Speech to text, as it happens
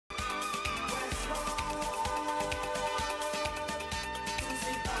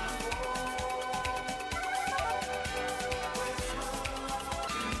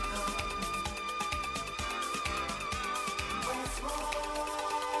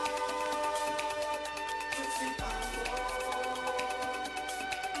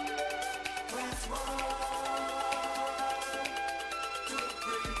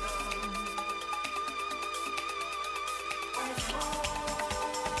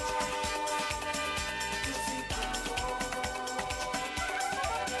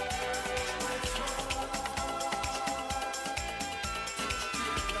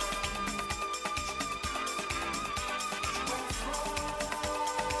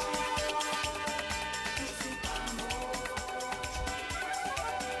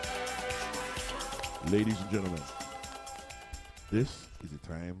Ladies and gentlemen, this is a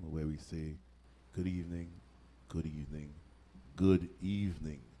time where we say good evening, good evening, good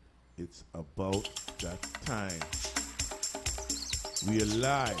evening. It's about that time. We are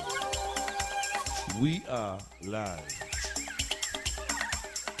live. We are live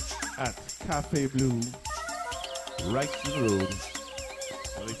at Café Blue, Wrighton Road,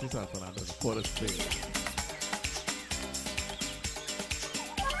 Places San Fernando, the Port Spain.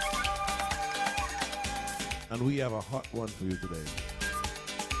 And we have a hot one for you today.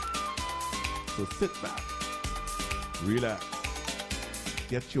 So sit back, relax,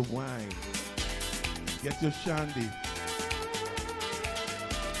 get your wine, get your shandy.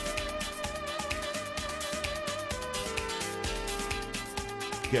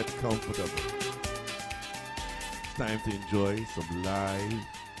 Get comfortable. It's time to enjoy some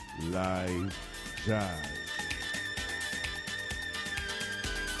live jazz.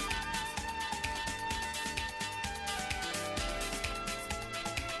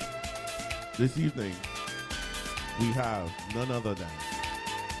 This evening, we have none other than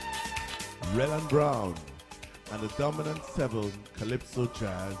Rellon Brown and the Dominant 7 Calypso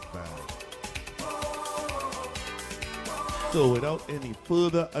Jazz Band. So without any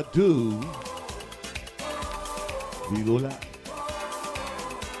further ado, we go live.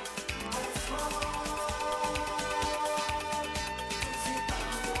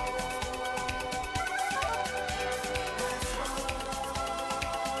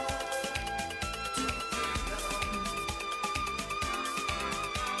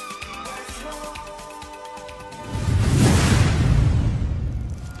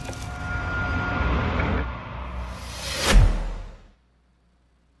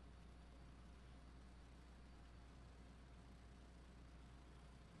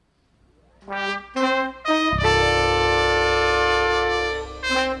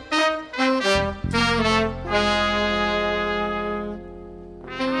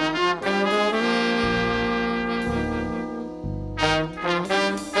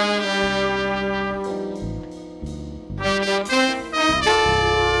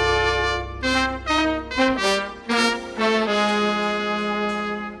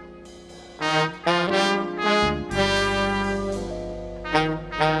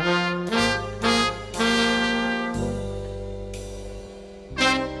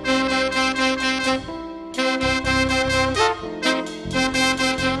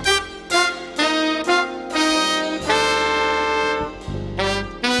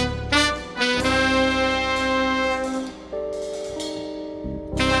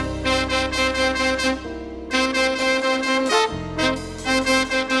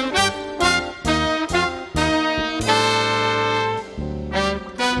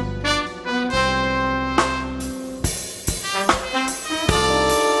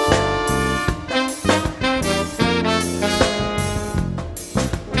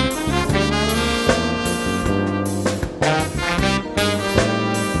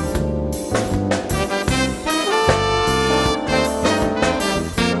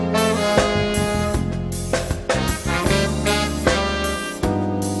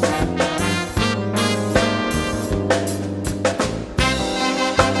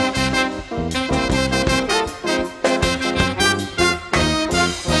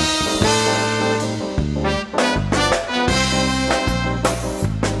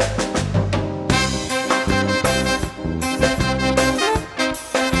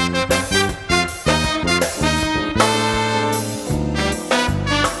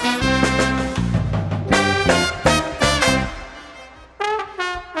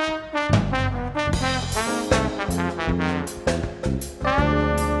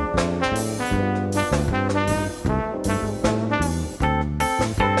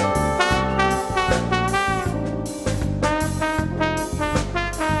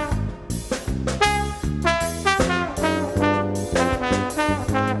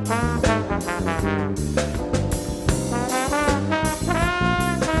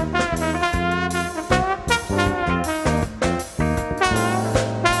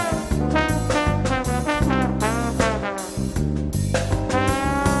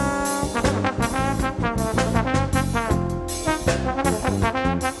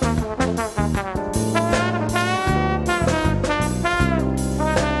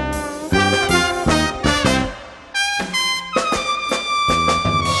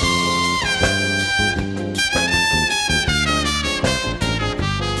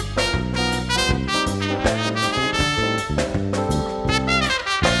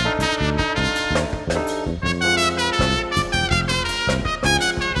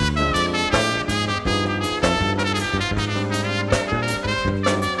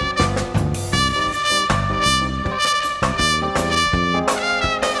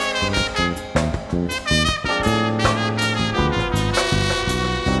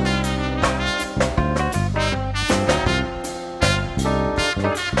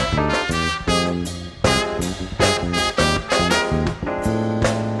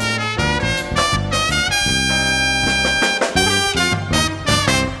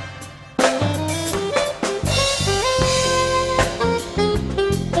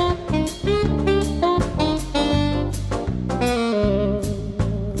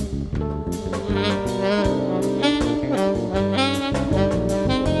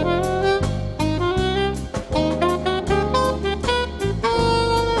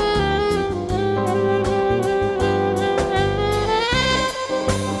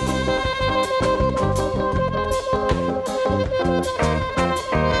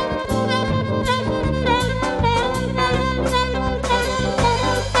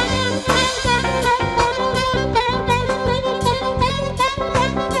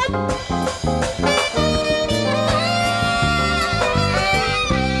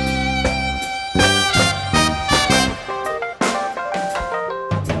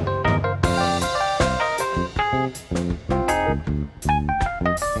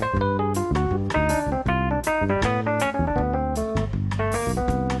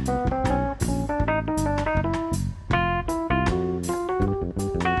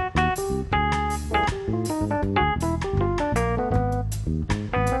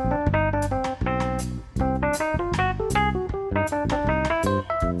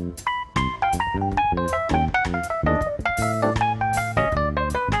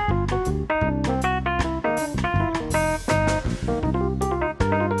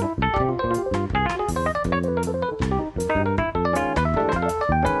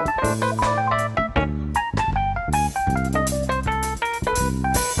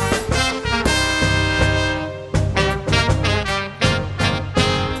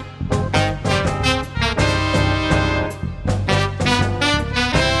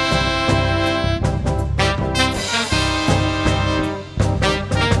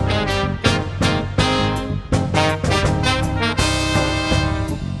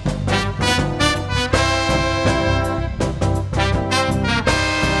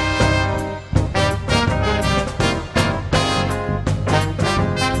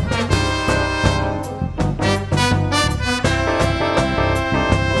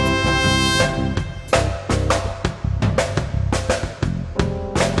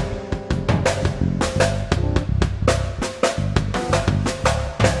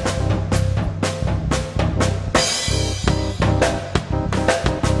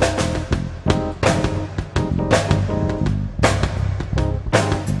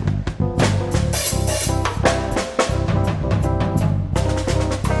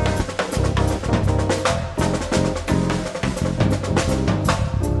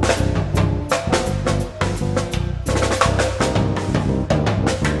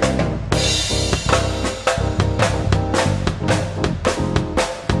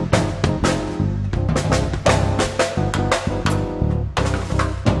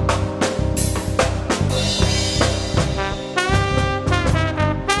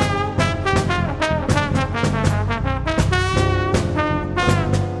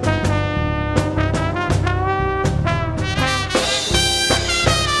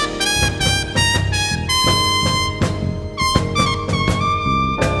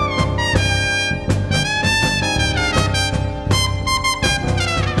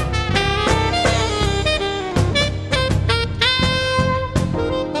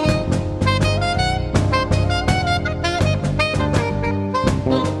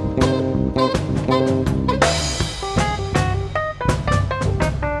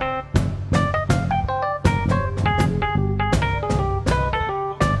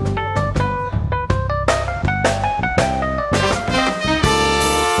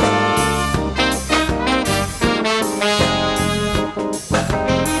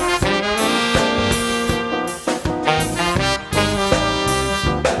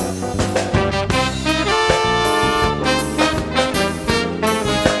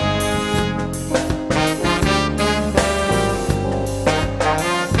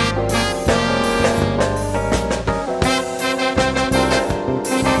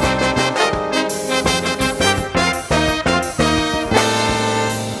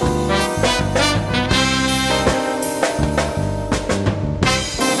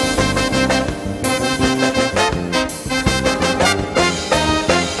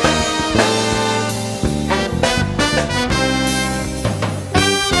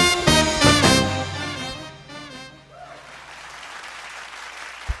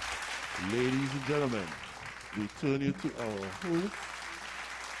 gentlemen, we turn you to our host,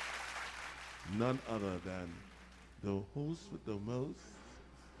 none other than the host with the most,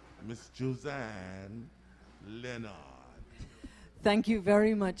 Miss Josanne Leonard. Thank you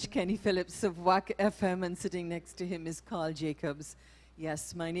very much, Kenny Phillips of WACK FM, and sitting next to him is Carl Jacobs.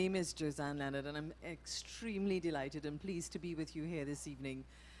 Yes, my name is Josanne Leonard, and I'm extremely delighted and pleased to be with you here this evening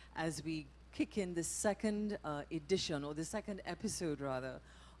as we kick in the second edition, or the second episode, rather,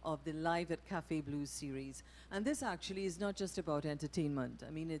 of the Live at Café Blue series. And this actually is not just about entertainment.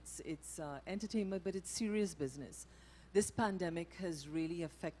 I mean, it's entertainment, but it's serious business. This pandemic has really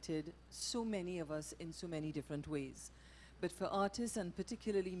affected so many of us in so many different ways. But for artists, and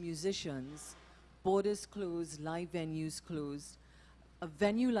particularly musicians, borders closed, live venues closed. A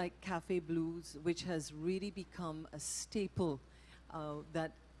venue like Kafé Blues, which has really become a staple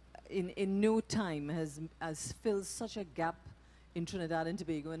that in no time has filled such a gap in Trinidad and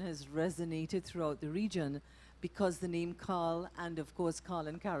Tobago and has resonated throughout the region because the name Carl, and of course Carl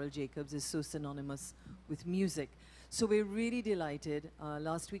and Carol Jacobs, is so synonymous with music. So we're really delighted.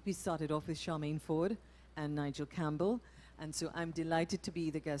 Last week we started off with Charmaine Ford and Nigel Campbell, and so I'm delighted to be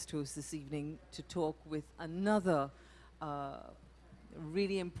the guest host this evening to talk with another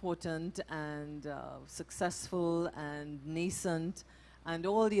really important and successful and nascent and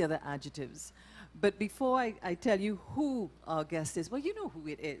all the other adjectives. But before I tell you who our guest is, well, you know who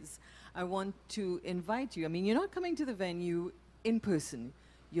it is. I want to invite you. I mean, you're not coming to the venue in person.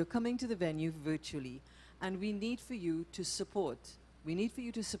 You're coming to the venue virtually. And we need for you to support. We need for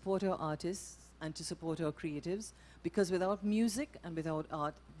you to support our artists and to support our creatives, because without music and without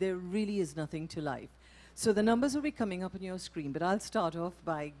art, there really is nothing to life. So the numbers will be coming up on your screen, but I'll start off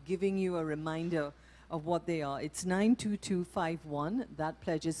by giving you a reminder of what they are. It's 92251, that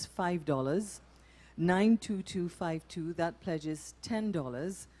pledges $5. 92252, that pledges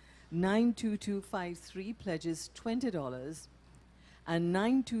 $10. 92253 pledges $20. And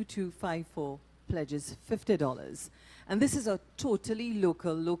 92254 pledges $50. And this is a totally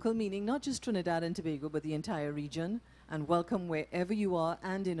local meaning not just Trinidad and Tobago, but the entire region. And welcome wherever you are,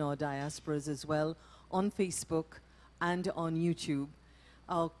 and in our diasporas as well, on Facebook and on YouTube.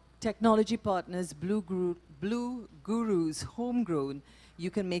 Our technology partners, Blue Gurus Homegrown. You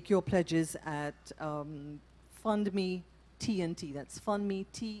can make your pledges at FundMe TNT. That's FundMe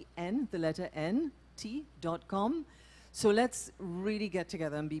TN, the letter N, T.com. So let's really get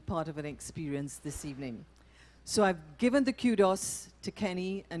together and be part of an experience this evening. So I've given the kudos to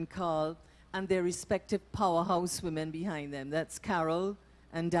Kenny and Carl and their respective powerhouse women behind them. That's Carol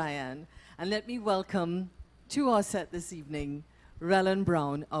and Diane. And let me welcome to our set this evening, Rellon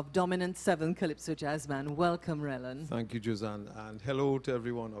Brown of Dominant 7 Calypso Jazz Band. Welcome, Rellon. Thank you, Josanne, and hello to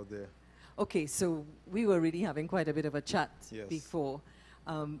everyone out there. Okay, so we were really having quite a bit of a chat before.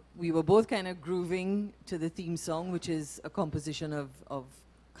 We were both kind of grooving to the theme song, which is a composition of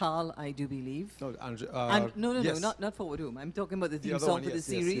Carl, I do believe. No, yes. Not Forward Home. I'm talking about the theme song for the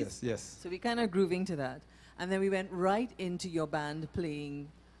series. Yes. So we kind of grooving to that. And then we went right into your band playing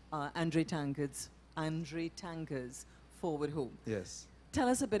Andre Tanker's Forward Home. Yes. Tell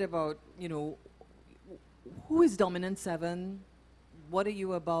us a bit about, who is Dominant 7? What are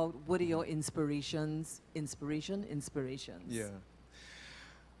you about? What are your inspirations? Inspirations. Yeah.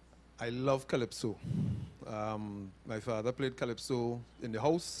 I love Calypso. My father played Calypso in the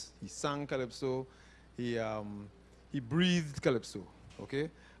house. He sang Calypso. He breathed Calypso.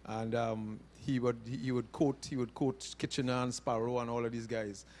 Okay, and he would quote Kitchener and Sparrow and all of these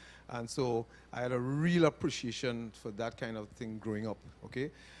guys. And so I had a real appreciation for that kind of thing growing up,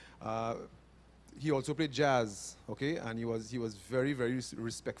 okay? He also played jazz, okay? And he was very, very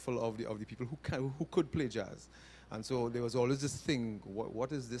respectful of the people who could play jazz. And so there was always this thing,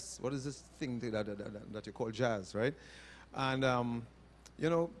 what is this thing that you call jazz, right? And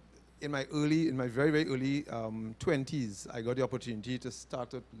in my very, very early 20s, I got the opportunity to start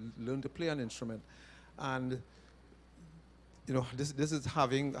to learn to play an instrument. And this is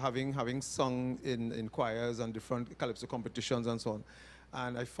having sung in choirs and different calypso competitions and so on.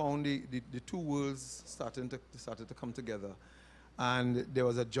 And I found the two worlds started to come together. And there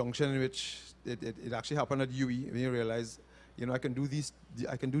was a junction in which it actually happened at UE, when you realize, I can do these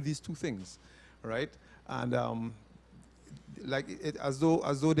two things, right? And as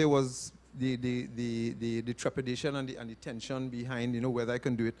though there was the trepidation and the tension behind, whether I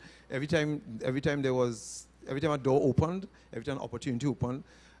can do it. Every time a door opened, every time an opportunity opened,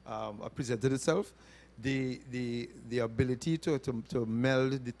 presented itself, the ability to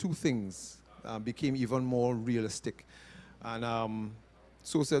meld the two things became even more realistic. And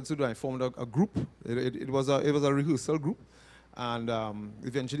so said, so I formed a group. It was a rehearsal group, and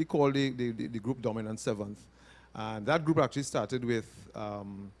eventually called the group Dominant Seventh. And that group actually started with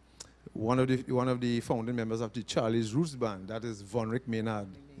one of the founding members of the Charlie's Roots band, that is Von Rick Maynard.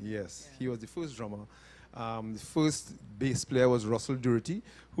 Yes, he was the first drummer. The first bass player was Russell Doherty,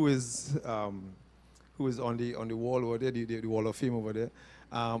 who is on the wall over there, the Wall of Fame over there.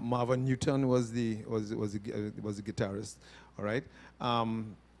 Marvin Newton was the guitarist. All right.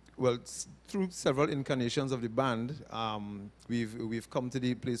 Well, through several incarnations of the band, we've come to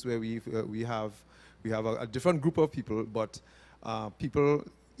the place where we have a different group of people, but people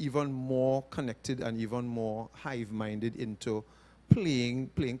even more connected and even more hive-minded into playing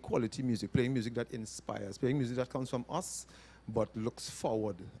quality music, playing music that inspires, playing music that comes from us, but looks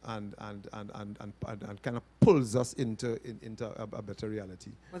forward and kind of pulls us into a better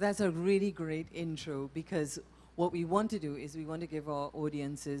reality. Well, that's a really great intro, because what we want to do is we want to give our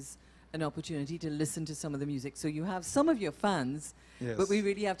audiences an opportunity to listen to some of the music. So you have some of your fans, Yes. but we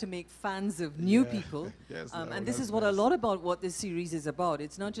really have to make fans of new people. Yes, And this is what a lot about what this series is about.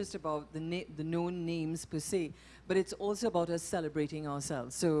 It's not just about the known names per se, but it's also about us celebrating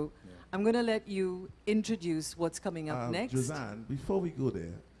ourselves. So I'm going to let you introduce what's coming up next. Josanne, before we go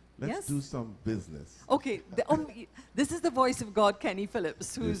there, let's Yes? do some business. Okay, this is the voice of God, Kenny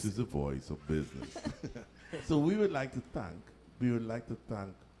Phillips, who's... This is the voice of business. So we would like to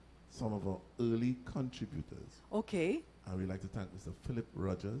thank some of our early contributors. Okay. And we'd like to thank Mr. Philip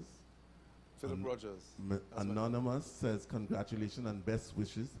Rogers. Philip Rogers. Anonymous says, congratulations and best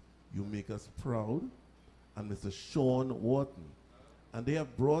wishes. You make us proud. And Mr. Sean Wharton. And they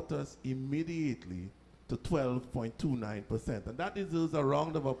have brought us immediately to 12.29%. And that deserves a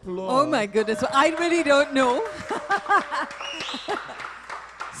round of applause. Oh my goodness, I really don't know.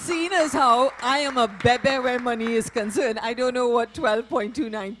 Seeing as how I am a bebe where money is concerned, I don't know what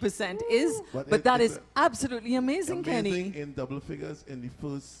 12.29% is, but that is absolutely amazing, Kenny. In double figures in the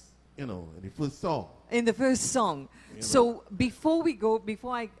first song. In the first song. So before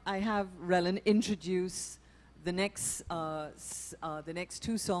I have Rellon introduce the next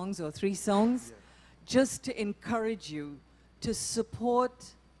two songs or three songs, just to encourage you to support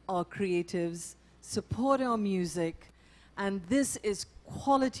our creatives, support our music, and this is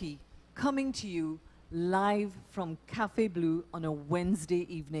quality coming to you live from Café Blue on a Wednesday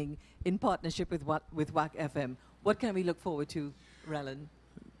evening in partnership with WACK FM. What can we look forward to, Rellon?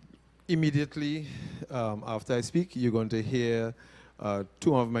 Immediately after I speak, you're going to hear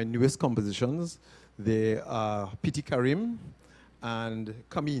two of my newest compositions. They are Piti Karim and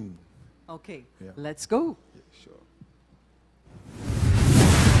Kamin. Okay, Yeah. let's go. Yeah, sure.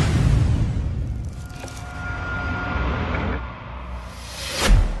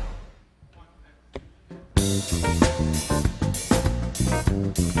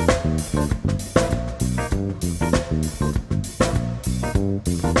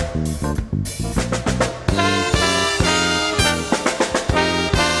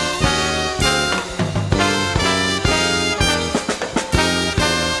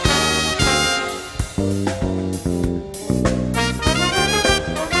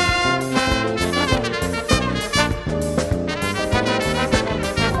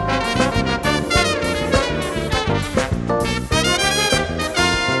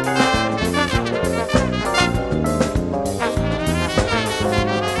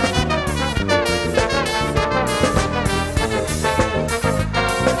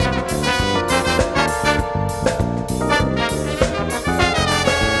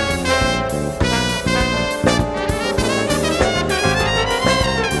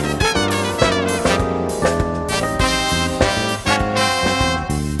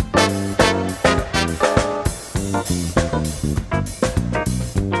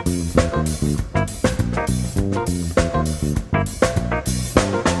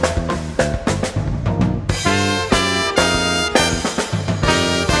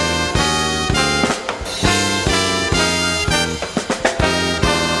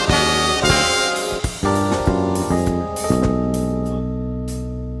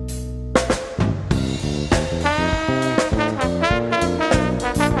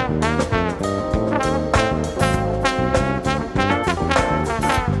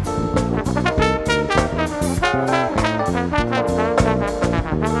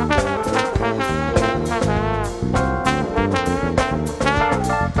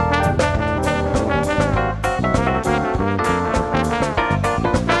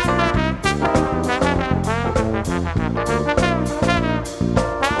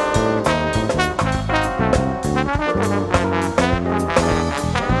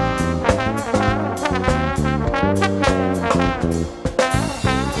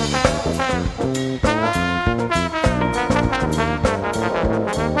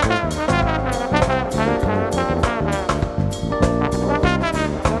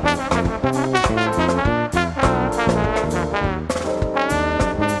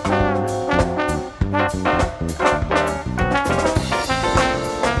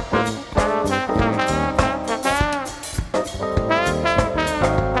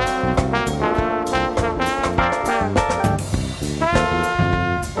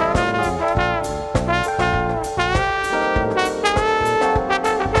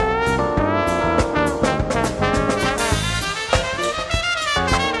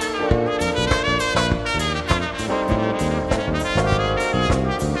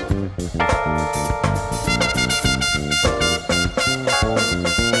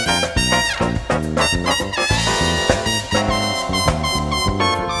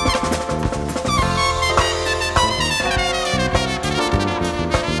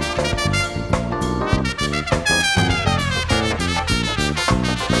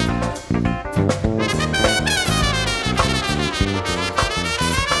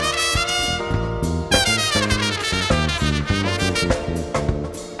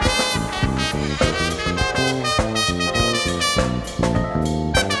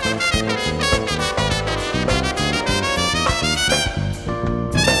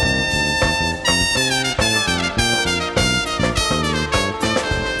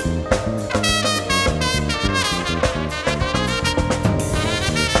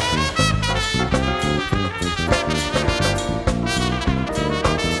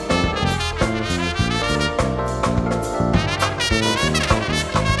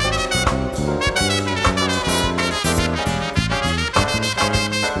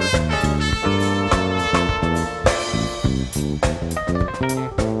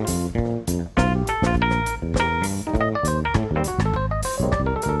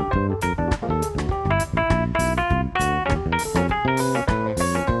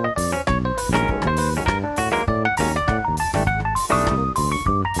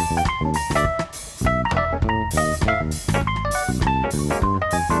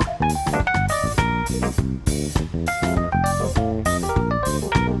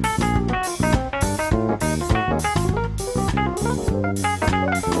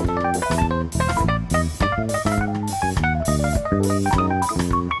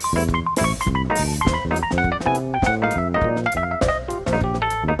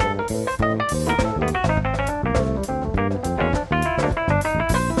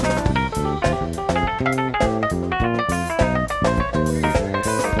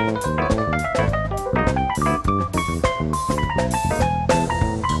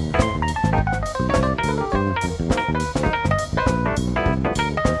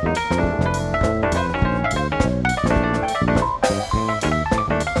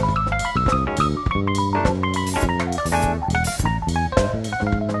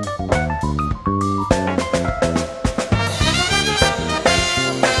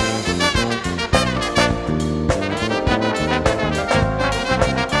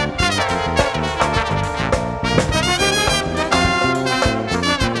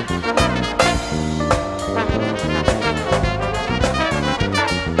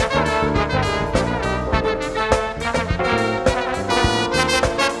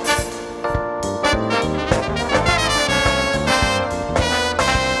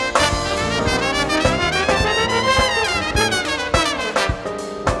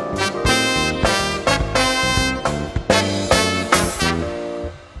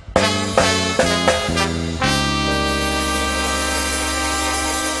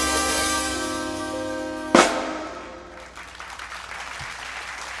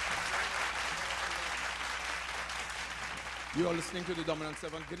 You are listening to the Dominant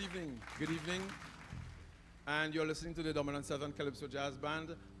 7. Good evening. Good evening. And you're listening to the Dominant 7 Calypso Jazz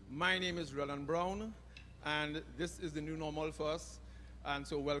Band. My name is Rellon Brown, and this is the new normal for us. And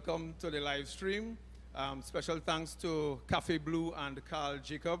so welcome to the live stream. Special thanks to Kafé Blue and Carl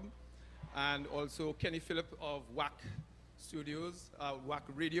Jacob, and also Kenny Phillip of WACK Studios, WACK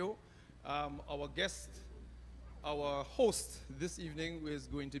Radio. Our guest, our host this evening is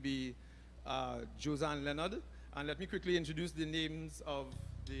going to be Josanne Leonard. And let me quickly introduce the names of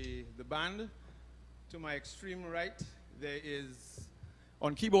the band. To my extreme right, there is,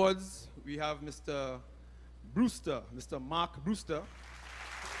 on keyboards, we have Mr. Brewster, Mr. Mark Brewster.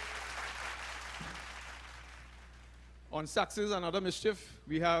 On saxes and other mischief,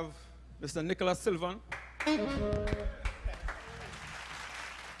 we have Mr. Nicholas Sylvan.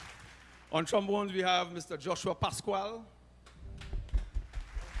 On trombones, we have Mr. Joshua Pasquale.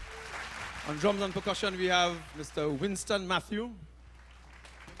 On drums and percussion, we have Mr. Winston Matthew.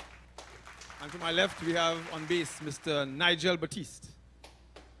 And to my left, we have on bass, Mr. Nigel Batiste.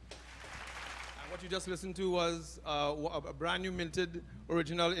 And what you just listened to was a brand new minted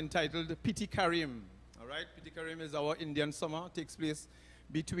original entitled Piti Karim. All right, Piti Karim is our Indian summer. Takes place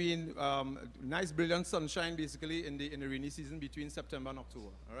between nice, brilliant sunshine, basically, in the rainy season between September and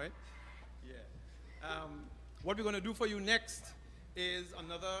October. All right? Yeah. What we're going to do for you next is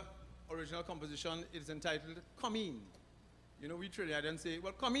another original composition. It's entitled Come In. You know, we Trinidadians say,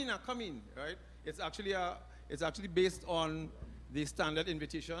 well, come in, right? It's actually based on the standard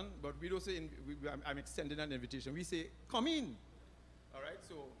invitation, but we don't say, I'm extending an invitation. We say, come in. All right,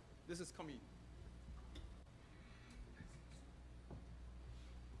 so this is Come In.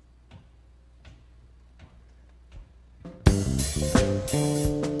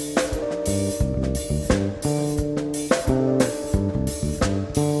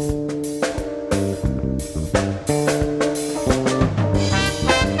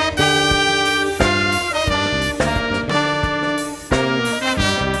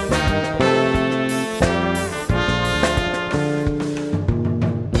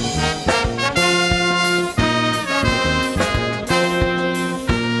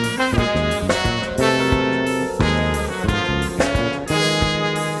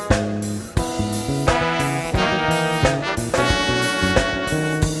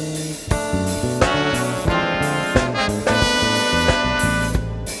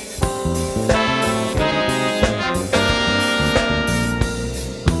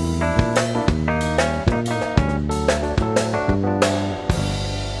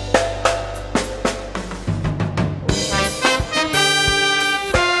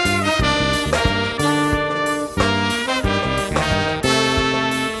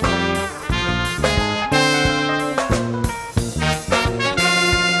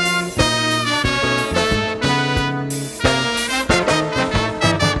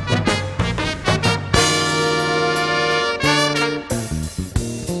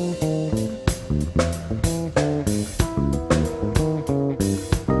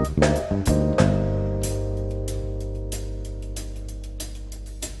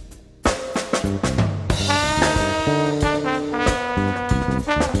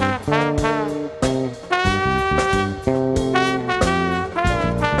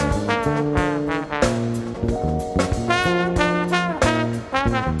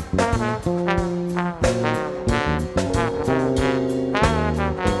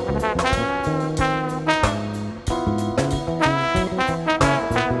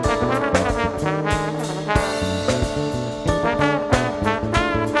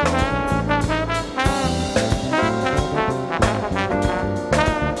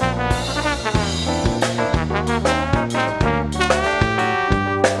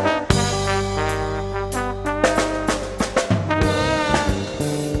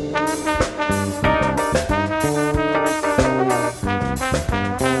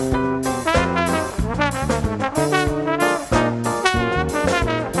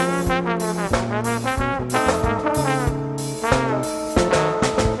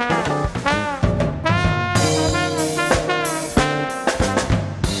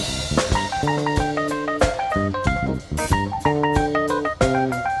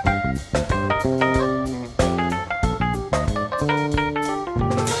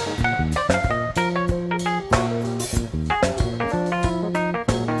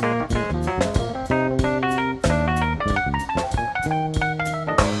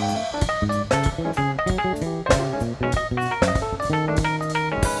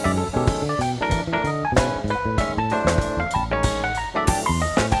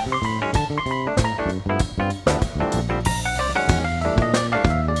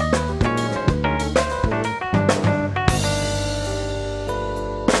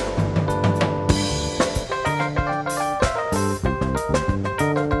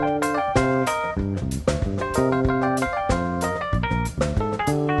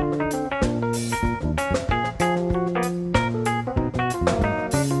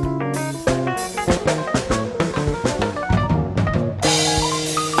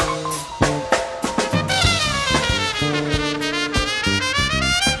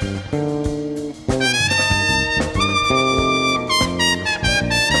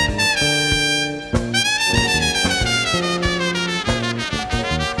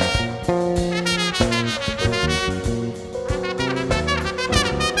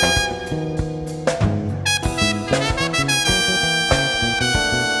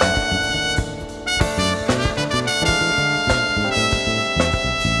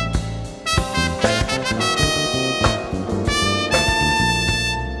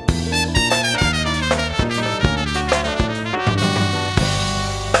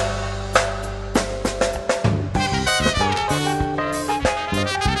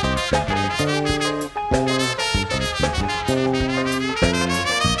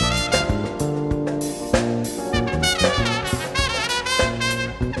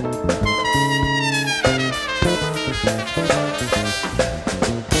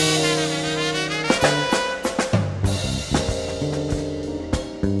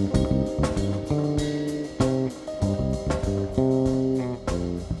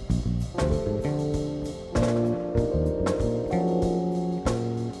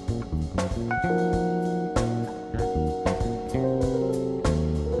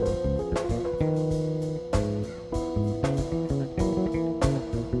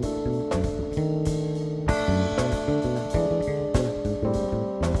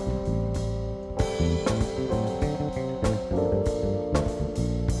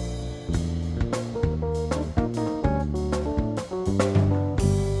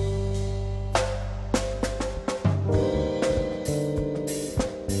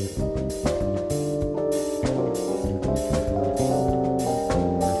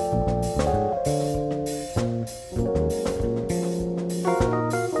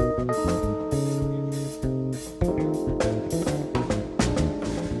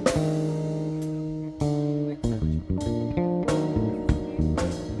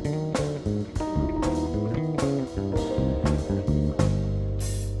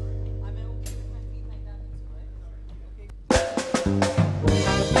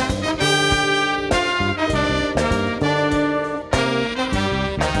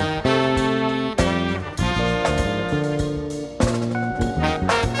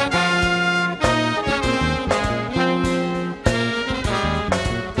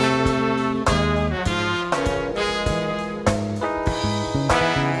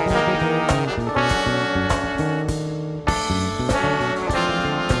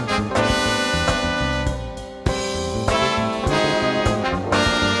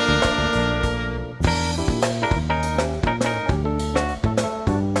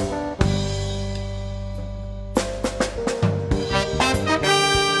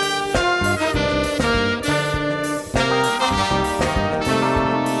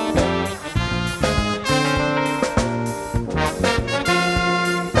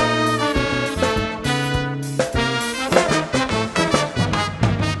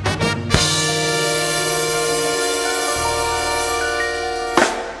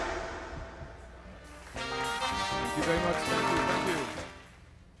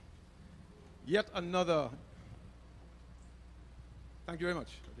 another. Thank you very much.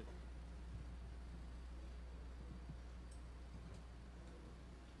 Okay.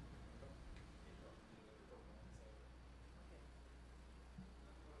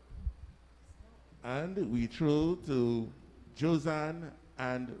 And we throw to Josanne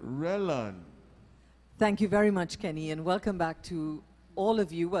and Rellon. Thank you very much, Kenny, and welcome back to all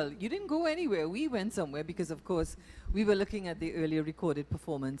of you. Well, you didn't go anywhere. We went somewhere because, of course, we were looking at the earlier recorded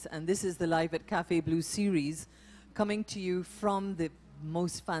performance, and this is the Live at Café Blue series coming to you from the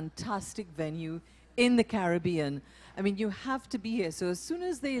most fantastic venue in the Caribbean. I mean, you have to be here. So as soon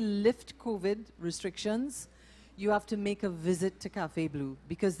as they lift COVID restrictions, you have to make a visit to Café Blue,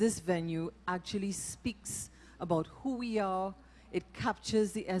 because this venue actually speaks about who we are. It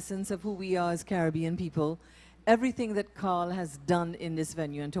captures the essence of who we are as Caribbean people. Everything that Carl has done in this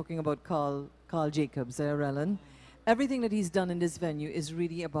venue, and talking about Carl Jacobs, Rellon, everything that he's done in this venue is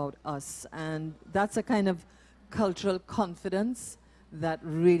really about us. And that's a kind of cultural confidence that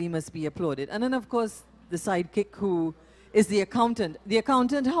really must be applauded. And then, of course, the sidekick, who is the accountant. The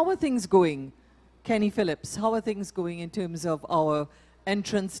accountant, how are things going? Kenny Phillips, how are things going in terms of our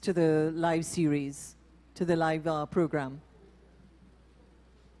entrance to the live series, to the live program?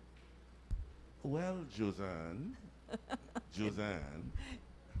 Well, Josanne,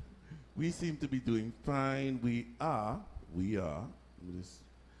 we seem to be doing fine. We are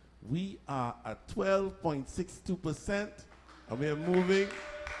at 12.62%, and we are moving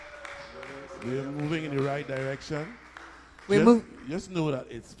in the right direction. Just know that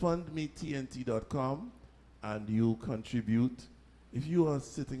it's fundmetnt.com, and you contribute. If you are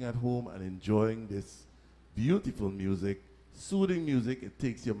sitting at home and enjoying this beautiful music, soothing music, it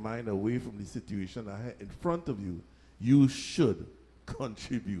takes your mind away from the situation ahead in front of you, you should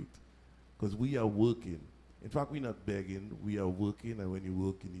contribute, because we are working. In fact, we're not begging, we are working, and when you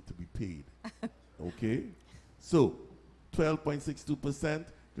work, you need to be paid. Okay? So, 12.62%.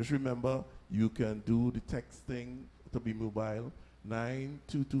 Just remember, you can do the texting to be mobile,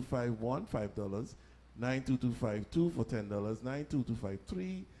 92251, $5, 92252 for $10,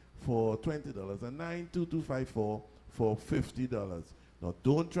 92253 for $20, and 92254 for $50. Now,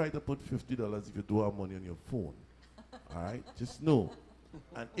 don't try to put $50 if you don't have money on your phone. All right? Just know.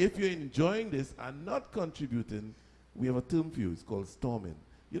 And if you're enjoying this and not contributing, we have a term for you. It's called storming.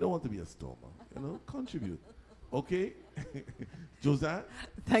 You don't want to be a stormer. You know, contribute. Okay? Josanne?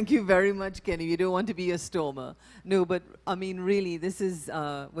 Thank you very much, Kenny. You don't want to be a stormer. No, but I mean, really, this is,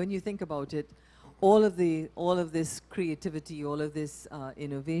 when you think about it, all of this creativity, all of this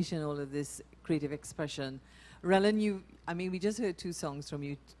innovation, all of this creative expression. Rellon, we just heard 2 songs from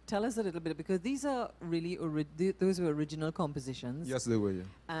you. Tell us a little bit, because these are really, those were original compositions. Yes, they were, yeah.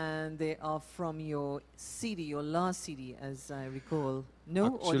 And they are from your CD, your last CD, as I recall.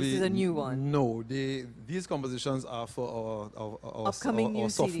 No? Actually, or this is a new one? No, these compositions are for our upcoming new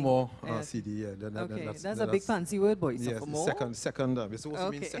sophomore yes. CD. Yeah, that's a big fancy word, boy. Yes, sophomore? second. It's supposed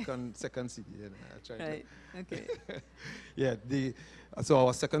to mean second CD. Yeah, right. Okay. Yeah. So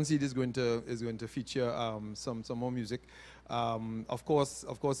our second CD is going to feature some more music. Of course,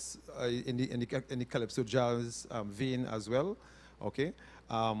 in the Calypso jazz vein as well. Okay.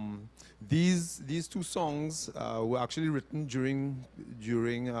 These 2 songs were actually written during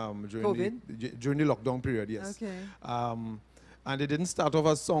the lockdown period. Yes. Okay. And they didn't start off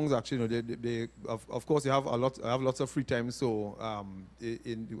as songs. Actually, they of course I have lots of free time. So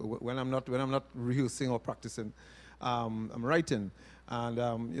when I'm not rehearsing or practicing, I'm writing. And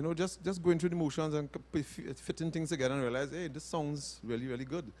just going through the motions and fitting things together, and realize, hey, this sounds really, really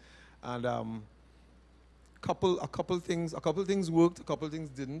good. And a couple things worked, a couple things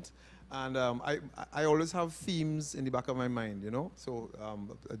didn't. And I always have themes in the back of my mind, you know. So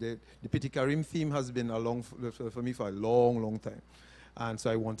the Petit Karim theme has been along for me for a long, long time. And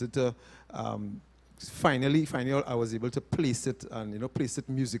so I wanted to finally I was able to place it, and place it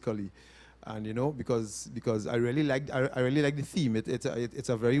musically. And because I really like the theme. It's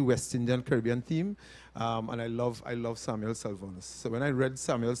a very West Indian Caribbean theme, and I love Samuel Salvon. So when I read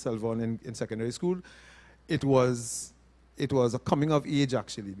Samuel Salvon in secondary school, it was a coming of age,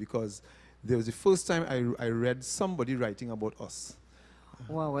 actually, because there was the first time I read somebody writing about us.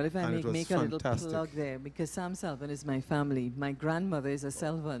 Wow, well, if I make a little plug there, because Sam Salvon is my family. My grandmother is a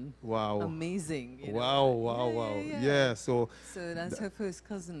Salvon. Wow. Amazing. Wow. Yeah, so that's her first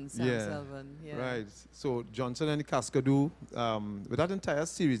cousin, Sam Salvon. Yeah. Right. So Johnson and the Cascadoo, with that entire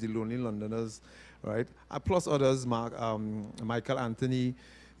series, The Lonely Londoners, right? Plus others, Michael Anthony.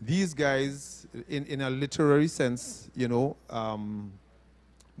 These guys, in a literary sense,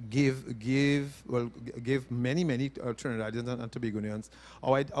 gave many Trinidadians and Tobagonians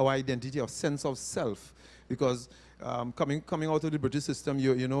our identity, our sense of self, because coming out of the British system,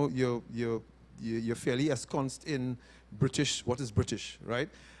 you're fairly ensconced in British. What is British, right?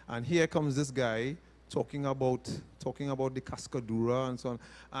 And here comes this guy talking about the Cascadura and so on,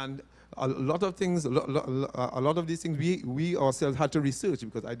 and a lot of things, a lot of these things we ourselves had to research,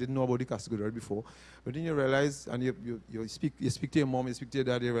 because I didn't know about the Cascadura before. But then you realize, and you speak to your mom, you speak to your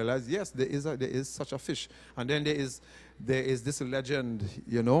dad, you realize, yes, there is such a fish. And then there is this legend,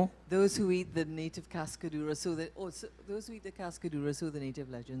 Those who eat the native Cascadura, those who eat the Cascadura, so the native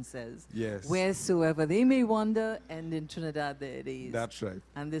legend says. Yes. Wheresoever they may wander, and in Trinidad there it is. That's right.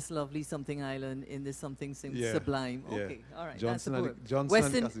 And this lovely something island in this something Yeah. sublime. Yeah. Okay, all right. Johnson that's the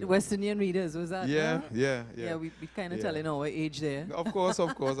Johnson poem. West Indian readers, was that? Yeah, huh? yeah. Yeah, we kind of Yeah. telling our age there. Of course,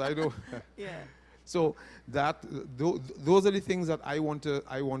 I know. Yeah. So those are the things that I want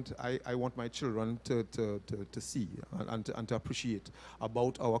my children to see and to appreciate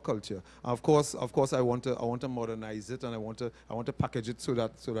about our culture. Of course, I want to modernize it, and I want to package it so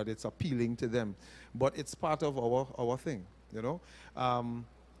that it's appealing to them. But it's part of our thing,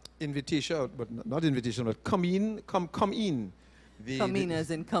 Invitation, but not invitation, but come in. Come in as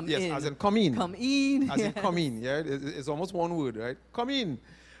in come in. Yes, as in come in. Come in. As in come in, yeah. It's almost one word, right? Come in.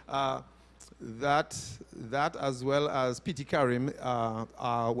 That as well as P.T. Karim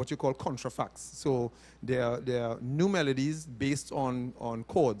are what you call contrafacts. So they are new melodies based on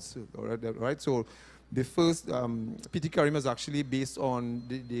chords, right? So the first P.T. Karim is actually based on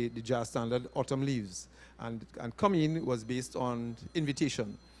the jazz standard Autumn Leaves, and Come In was based on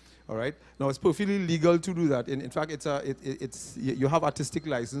Invitation. All right. Now it's perfectly legal to do that. In fact, you have artistic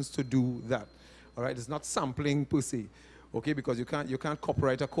license to do that. All right. It's not sampling per se, okay? Because you can't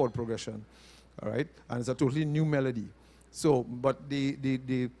copyright a chord progression. All right. And it's a totally new melody. So, but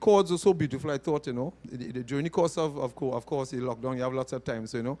the chords are so beautiful. I thought, during the course of course the lockdown, you have lots of time.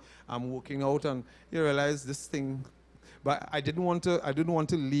 So I'm working out, and you realize this thing. But I didn't want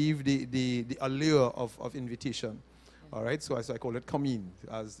to leave the allure of invitation. All right, so I call it come in,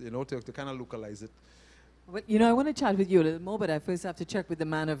 as to kind of localize it. Well, I want to chat with you a little more, but I first have to check with the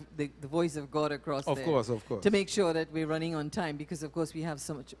man of the voice of God across there. Of course. To make sure that we're running on time, because of course we have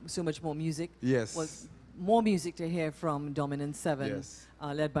so much more music. Yes. Well, more music to hear from Dominant 7, yes.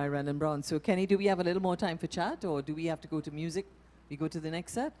 Led by Rellon Brown. So Kenny, do we have a little more time for chat, or do we have to go to music? We go to the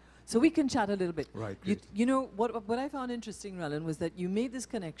next set? So we can chat a little bit. Right. What I found interesting, Rellon, was that you made this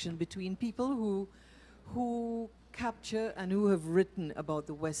connection between people who capture and who have written about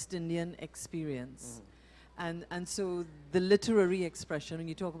the West Indian experience. And so the literary expression, when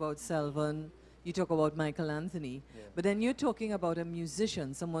you talk about Sheldon, you talk about Michael Anthony, but then you're talking about a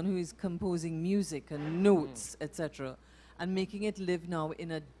musician, someone who is composing music and notes, etc., and making it live now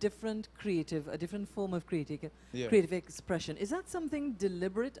in a different form of creative expression. Is that something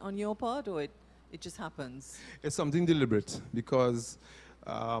deliberate on your part, or it just happens? It's something deliberate, because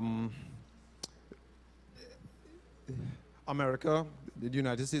America, the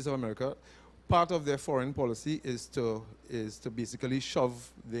United States of America, part of their foreign policy is to basically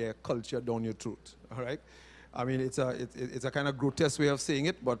shove their culture down your throat. All right, I mean it's a kind of grotesque way of saying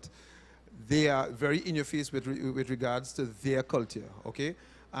it, but they are very in your face with regards to their culture. Okay,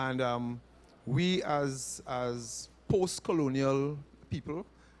 and we as post-colonial people,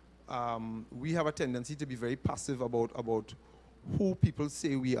 we have a tendency to be very passive about who people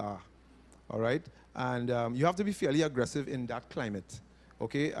say we are. All right, and you have to be fairly aggressive in that climate.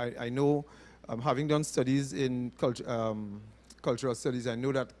 Okay, I know, having done studies in cultural studies, I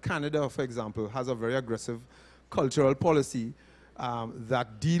know that Canada, for example, has a very aggressive cultural policy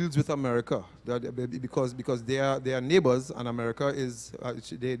that deals with America, because they are neighbors, and America is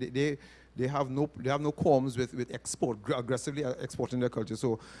they have no qualms with aggressively exporting their culture.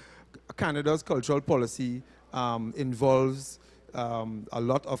 So Canada's cultural policy involves a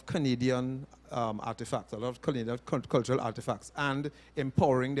lot of Canadian artifacts, a lot of Canadian cultural artifacts, and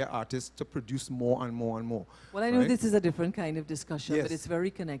empowering their artists to produce more and more and more. Well, I know this is a different kind of discussion, yes. but it's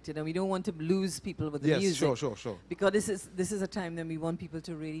very connected, and we don't want to lose people with the yes, music. Sure. Because this is a time that we want people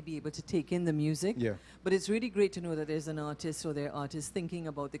to really be able to take in the music. Yeah. But it's really great to know that there's an artist or there are artists thinking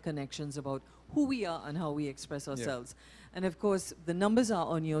about the connections, about who we are and how we express ourselves. Yeah. And of course, the numbers are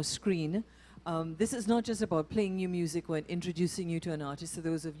on your screen. This is not just about playing new music or introducing you to an artist, to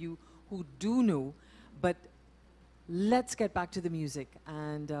those of you who do know, but let's get back to the music,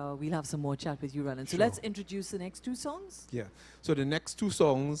 and we'll have some more chat with you, Rellon. So let's introduce the next two songs. Yeah, so the next two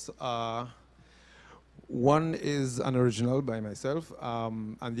songs are, one is an original by myself,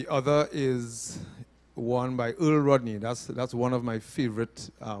 and the other is one by Earl Rodney. That's one of my favorite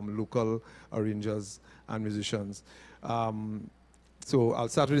local arrangers and musicians. So I'll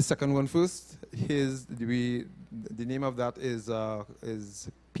start with the second one first. The name of that is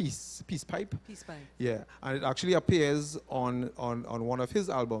Peace Pipe. Peace Pipe. Yeah, and it actually appears on one of his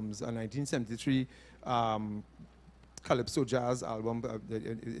albums, a 1973 Calypso jazz album.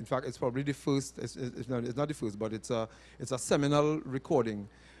 In fact, it's probably the first. It's not the first, but it's a seminal recording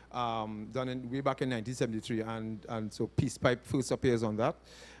done way back in 1973, and so Peace Pipe first appears on that.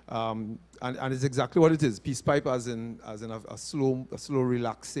 And it's exactly what it is. Peace pipe as in a slow,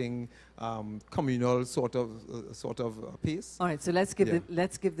 relaxing, communal sort of pace. All right, so let's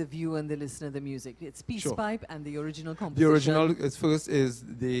give the viewer and the listener the music. It's Peace Pipe and the original composition. The original first is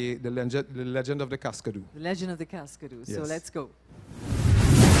the Legend of the Cascadoo. The Legend of the Cascadoo. Yes. So let's go.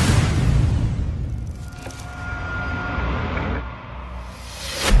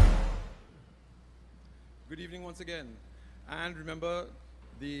 Good evening once again, and remember,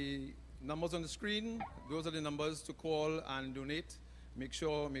 the numbers on the screen, those are the numbers to call and donate. Make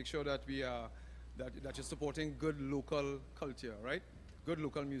sure that that you're supporting good local culture, right? Good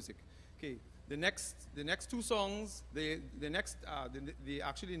local music. Okay. The next two songs, the next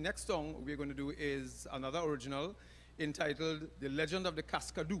song we're going to do is another original entitled "The Legend of the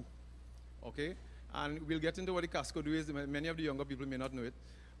Cascadoo." Okay, and we'll get into what the Cascadoo is. Many of the younger people may not know it.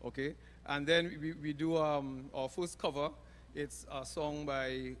 Okay, and then we do our first cover. It's a song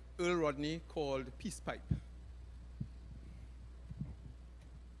by Earl Rodney called Peace Pipe.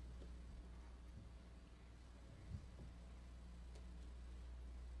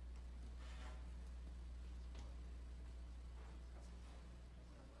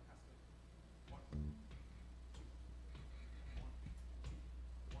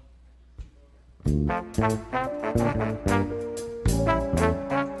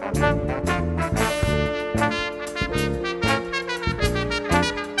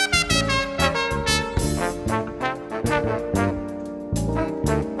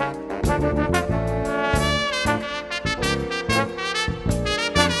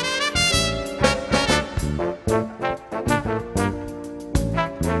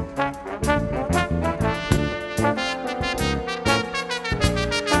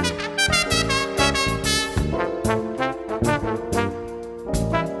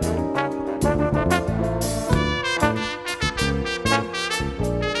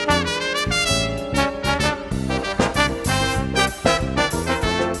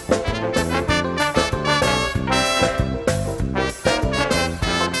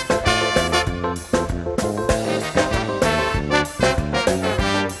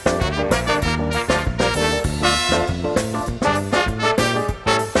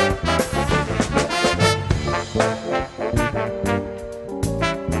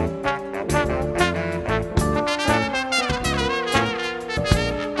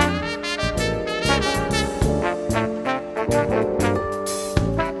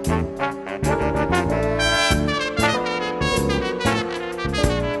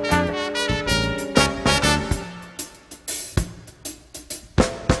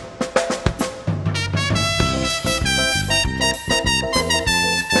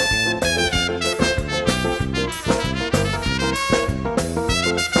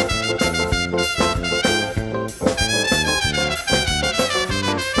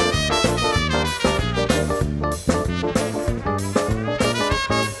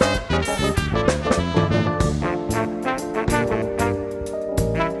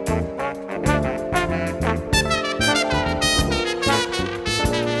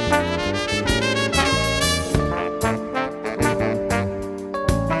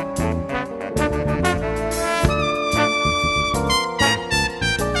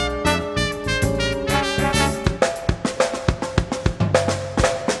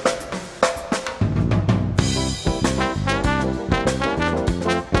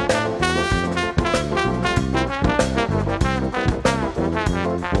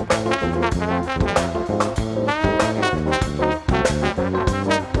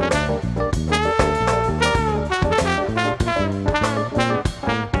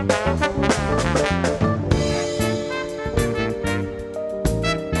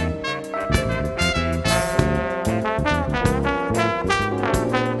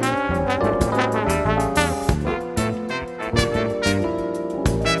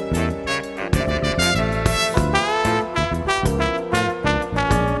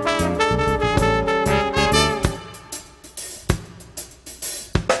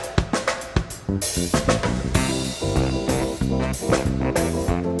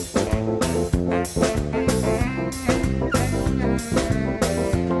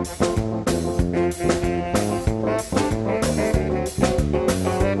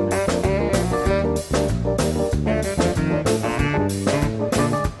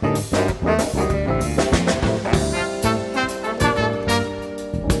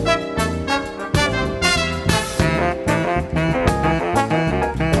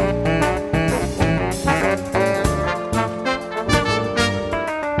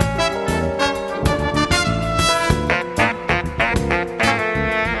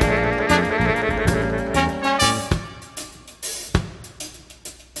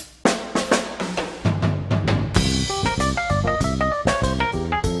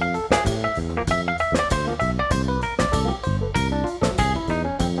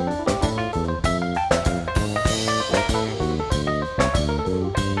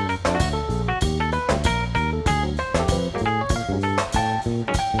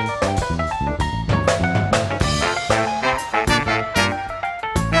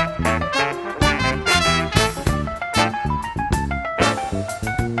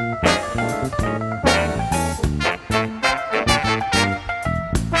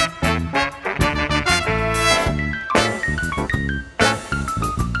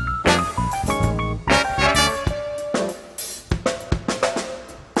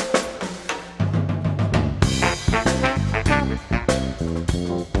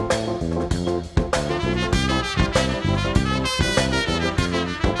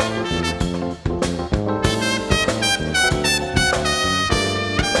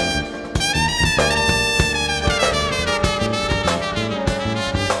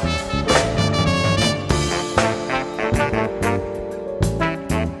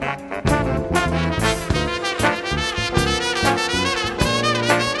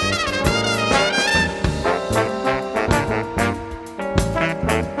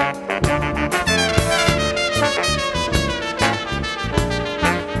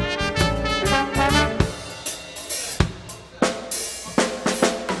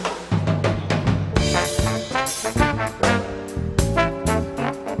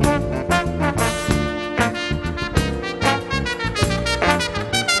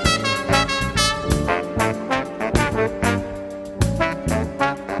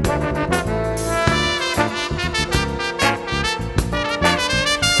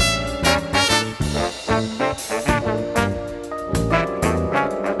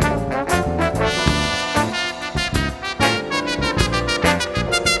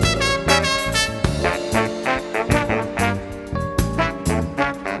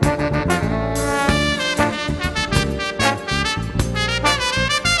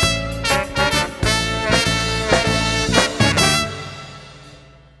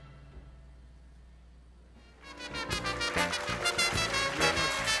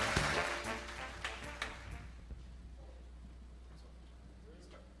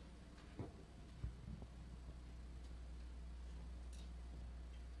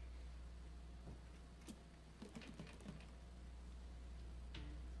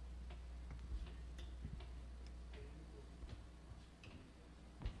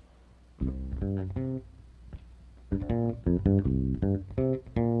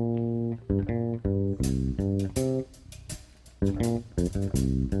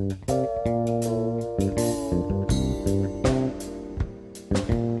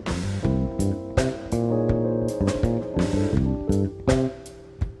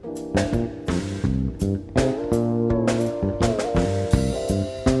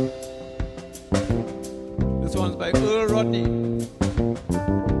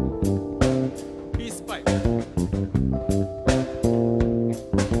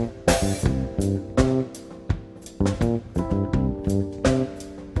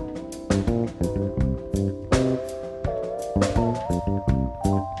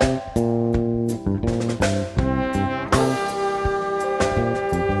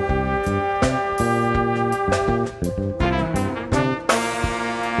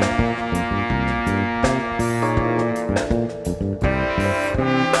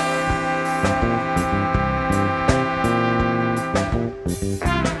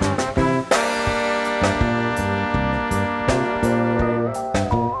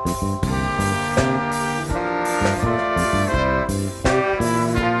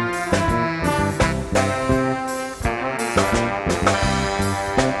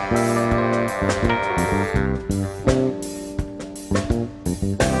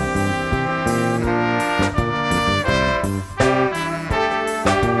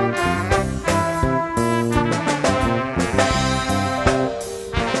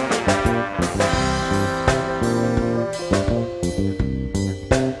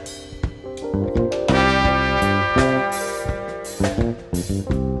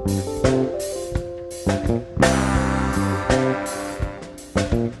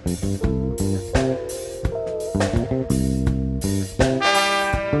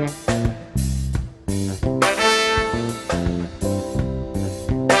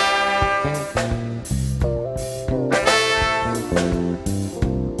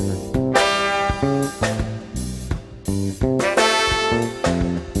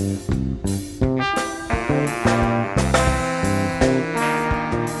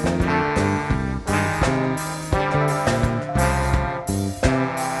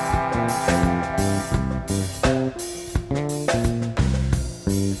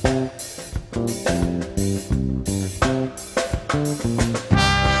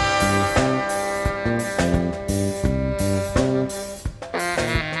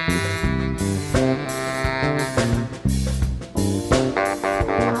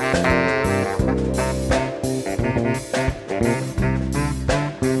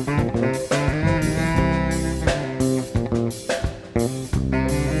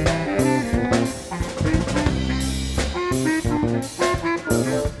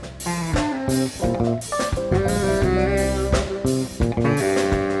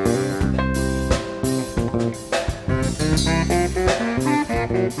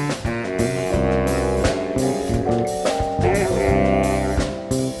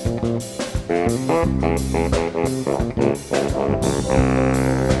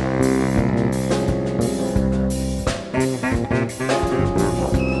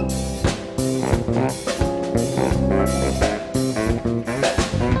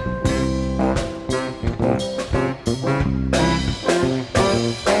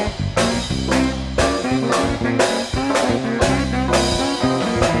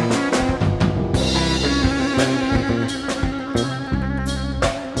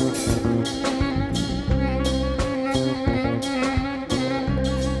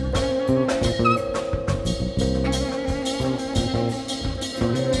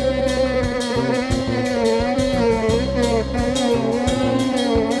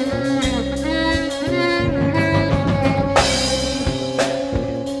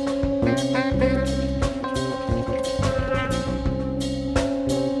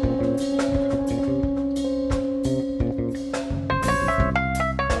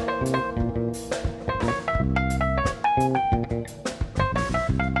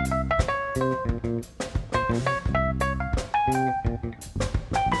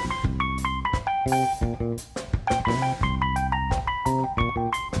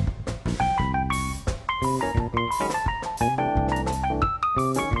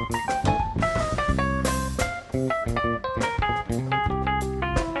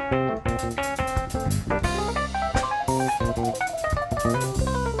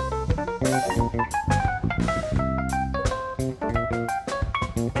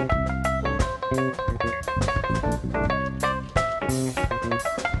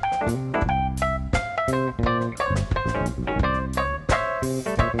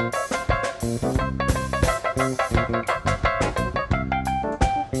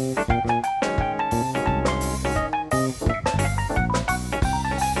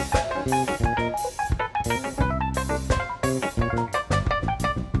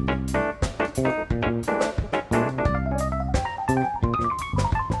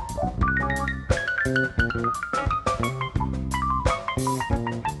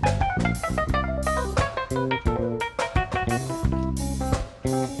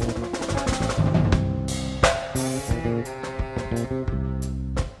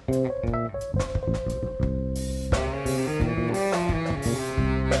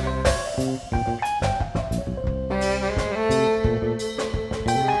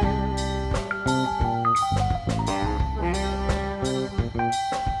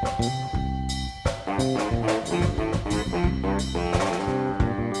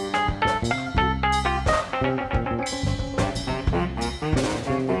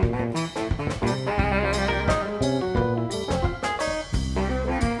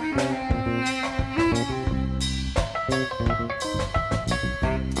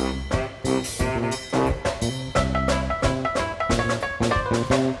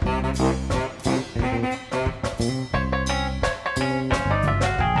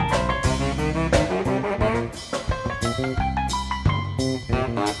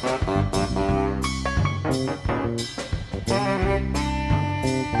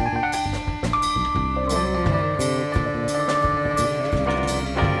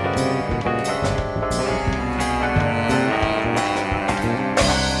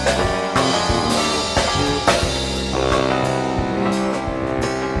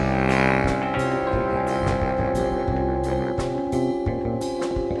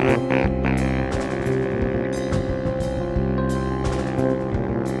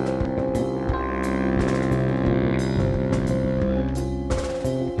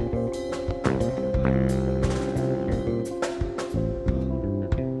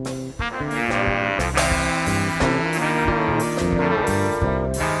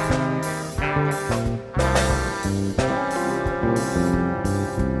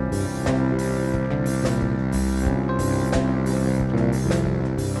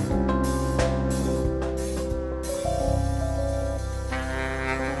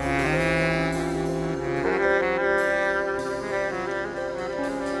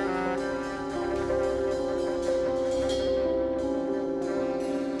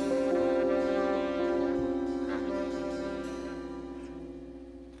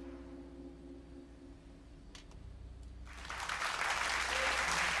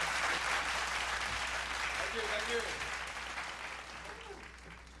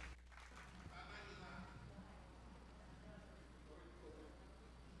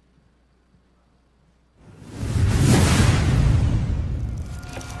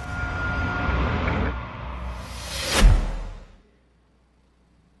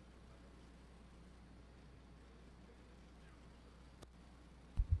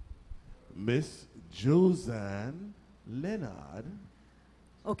 Miss Josanne Leonard.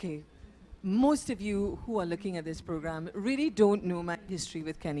 Okay, most of you who are looking at this program really don't know my history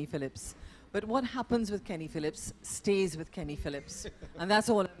with Kenny Phillips. But what happens with Kenny Phillips stays with Kenny Phillips. And that's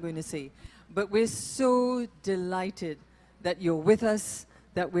all I'm going to say. But we're so delighted that you're with us,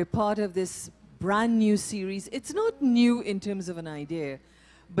 that we're part of this brand new series. It's not new in terms of an idea,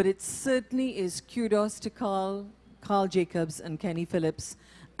 but it certainly is kudos to Carl Jacobs and Kenny Phillips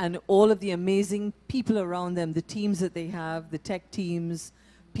and all of the amazing people around them, the teams that they have, the tech teams,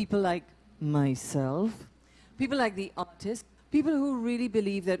 people like myself, people like the artists, people who really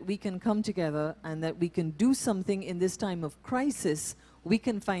believe that we can come together and that we can do something in this time of crisis. We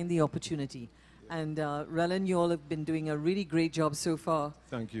can find the opportunity. And Rellon, you all have been doing a really great job so far.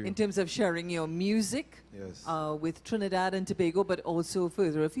 Thank you. In terms of sharing your music with Trinidad and Tobago, but also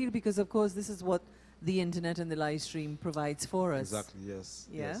further afield, because of course this is what the internet and the live stream provides for us. Exactly, yes.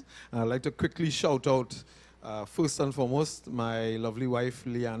 Yeah? Yes. And I'd like to quickly shout out, first and foremost, my lovely wife,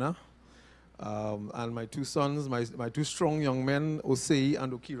 Liana, and my two sons, my two strong young men, Osei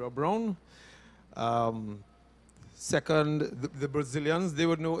and Okira Brown. Second, the Brazilians, they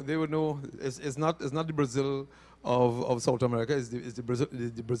would know it's not the Brazil of South America, it's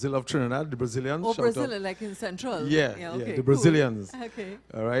the Brazil of Trinidad, the Brazilians. Oh, Brazil, like in Central? Yeah, okay, the Brazilians. Cool. Okay.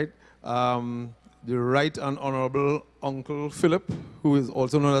 All right. The Right and Honorable Uncle Philip, who is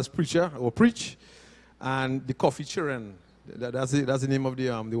also known as Preacher, or Preach, and the Coffee Children. That's the name of the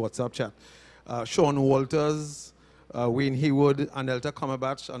WhatsApp chat. Sean Walters, Wayne Haywood, and Elta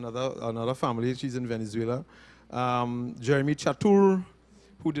Cumberbatch, another family. She's in Venezuela. Jeremy Chatur,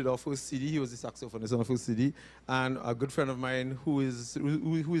 who did our first CD. He was the saxophonist on our first CD. And a good friend of mine who is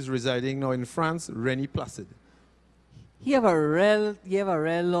residing now in France, Rennie Placid. You have a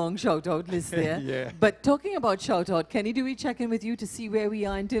real long shout-out list there. Yeah. But talking about shout-out, Kenny, do we check in with you to see where we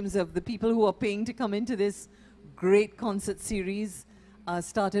are in terms of the people who are paying to come into this great concert series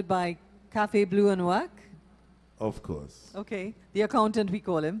started by Kafé Blue and WACK? Of course. Okay. The accountant, we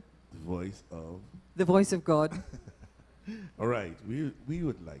call him. The voice of... The voice of God. All right. We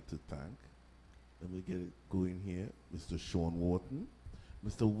would like to thank, let me get it going here, Mr. Sean Wharton,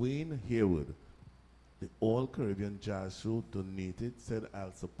 Mr. Wayne Haywood. The All Caribbean Jazz Show donated, said,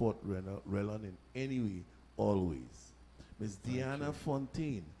 I'll support Rellon in any way, always. Ms. Deanna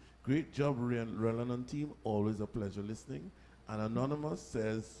Fontaine, great job, Rellon and team, always a pleasure listening. And Anonymous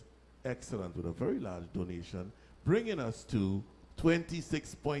says, excellent, with a very large donation, bringing us to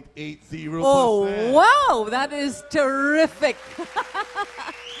 26.80%. Oh, wow, that is terrific.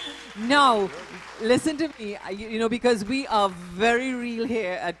 Now, listen to me, you know, because we are very real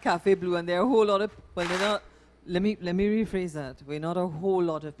here at Kafé Blue, and there are a whole lot of, well, they're not, let me rephrase that. We're not a whole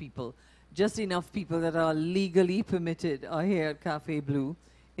lot of people. Just enough people that are legally permitted are here at Kafé Blue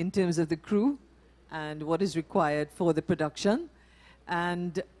in terms of the crew and what is required for the production.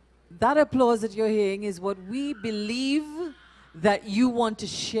 And that applause that you're hearing is what we believe that you want to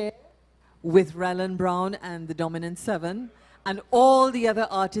share with Rellon Brown and the Dominant Seven, and all the other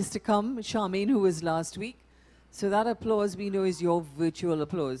artists to come, Charmaine, who was last week. So that applause we know is your virtual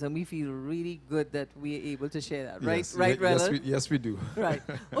applause, and we feel really good that we're able to share that, right? Yes, right, Rellon? yes, we do. Right.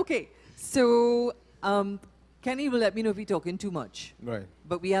 Okay. So Kenny will let me know if we're talking too much. Right.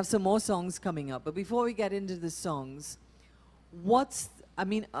 But we have some more songs coming up. But before we get into the songs, what's I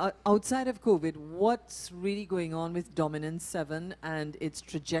mean, outside of COVID, what's really going on with Dominance 7 and its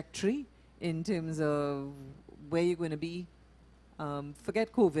trajectory in terms of where you're going to be?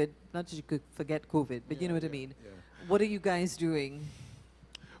 Forget COVID, not that you could forget COVID, but you know what I mean. Yeah. What are you guys doing?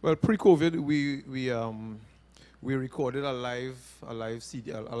 Well, pre-COVID, we recorded a live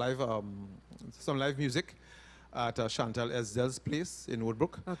CD, some live music at Chantal Esdel's place in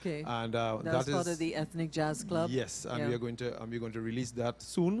Woodbrook. Okay. And That's part of the Ethnic Jazz Club. Yes, and we're going to release that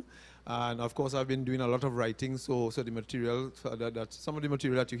soon. And of course, I've been doing a lot of writing, so the material some of the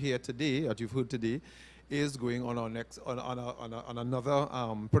material that you hear today, that you've heard today, is going on our next on another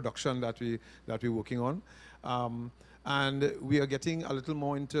production that we're working on. And we are getting a little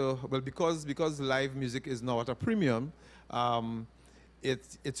more into, well, because live music is now at a premium,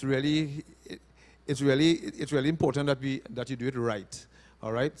 it's really important that you do it right.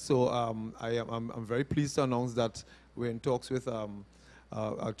 All right. So I'm very pleased to announce that we're in talks with a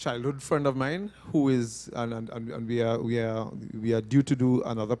childhood friend of mine who is, and we are due to do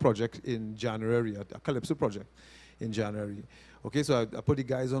another project in January, a Calypso project in January. Okay, so I put the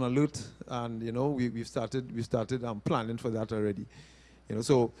guys on alert, and you know we've started planning for that already. You know,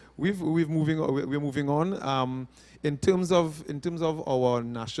 so we're moving on. In terms of our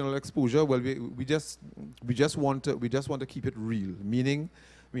national exposure, well, we just want to keep it real, meaning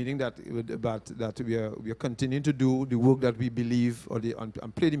that we are continuing to do the work that we believe,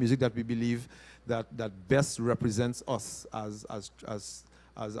 and play the music that we believe that best represents us as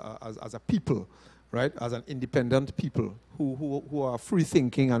a people, right? As an independent people who are free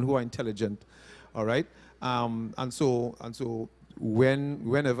thinking and who are intelligent, all right? And so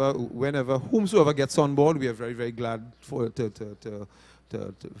whenever whomsoever gets on board, we are very, very glad to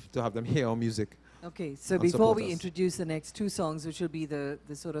have them hear our music. Okay, so before we introduce the next two songs, which will be the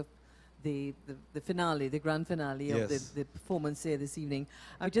sort of the finale, the grand finale of the performance here this evening,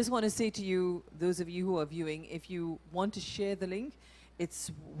 I just want to say to you, those of you who are viewing, if you want to share the link,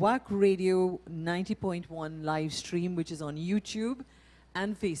 it's WACK Radio 90.1 live stream, which is on YouTube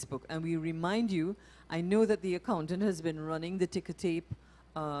and Facebook. And we remind you, I know that the accountant has been running the ticker tape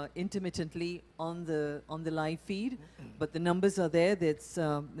intermittently on the live feed, but the numbers are there. That's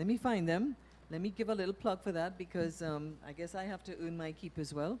let me find them. Let me give a little plug for that, because I guess I have to earn my keep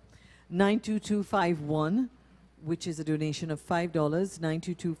as well. 92251, which is a donation of $5.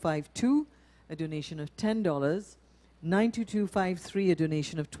 92252, a donation of $10. 92253, a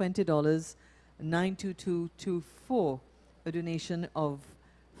donation of $20. 92224, a donation of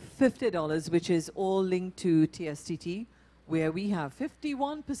 $50, which is all linked to TSTT, where we have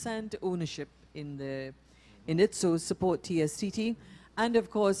 51% ownership in it. So support TSTT. And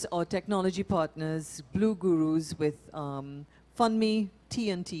of course, our technology partners, Blue Gurus with FundMe,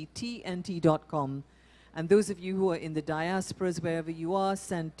 TNT.com. And those of you who are in the diasporas, wherever you are,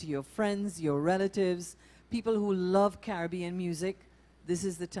 send to your friends, your relatives, people who love Caribbean music. This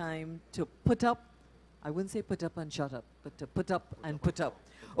is the time to put up. I wouldn't say put up and shut up, but to put up and put up.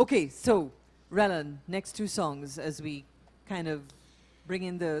 Okay, so Rellon, next two songs as we kind of bring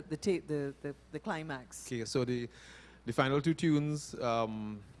in the climax. Okay, so the final two tunes,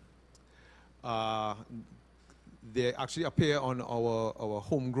 they actually appear on our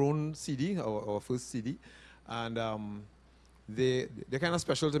homegrown CD, our first CD, and they're kind of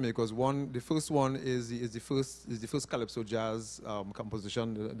special to me because the first one is the first Calypso jazz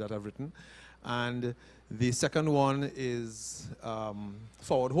composition that I've written, and the second one is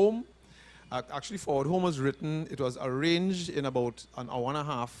Forward Home. Actually, Forward Home was written. It was arranged in about an hour and a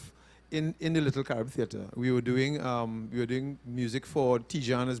half in the Little Carib Theatre. We were doing music for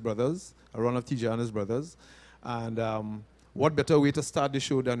TJ and his brothers, a run of TJ and his brothers, and what better way to start the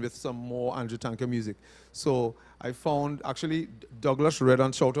show than with some more Andrew Tanker music? So I found actually Douglas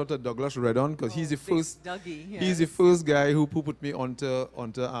Redon. Shout out to Douglas Redon because he's the first. Dougie, yes. He's the first guy who put me onto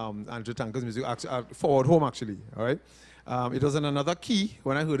Andrew Tanker's music. Forward Home, actually. All right. It was in another key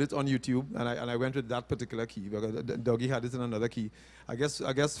when I heard it on YouTube, and I went with that particular key because Dougie had it in another key. I guess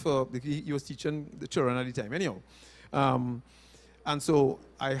he was teaching the children at the time. Anyhow, and so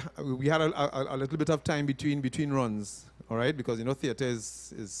we had a little bit of time between runs. All right, because you know theater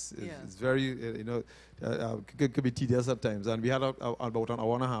is very could be tedious at times, and we had about an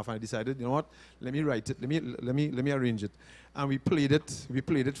hour and a half, and I decided, you know what, let me write it, let me arrange it, and we played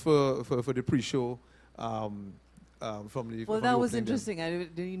it for the pre-show. That was interesting. I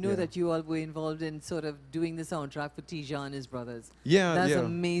didn't know that you all were involved in sort of doing the soundtrack for Tijan and his brothers. Yeah, that's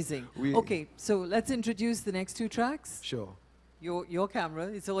amazing. Okay, so let's introduce the next two tracks. Sure. Your camera,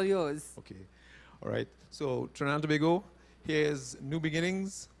 it's all yours. Okay, all right. So Trinidad and Tobago, here's New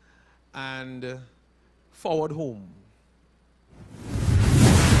Beginnings and Forward Home.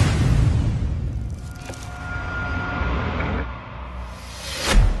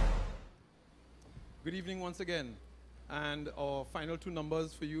 Good evening once again. And our final two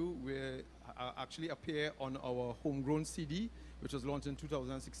numbers for you will actually appear on our homegrown CD, which was launched in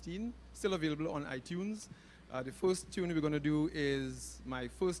 2016, still available on iTunes. The first tune we're going to do is my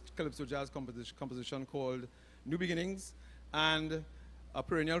first Calypso jazz composition called New Beginnings. And a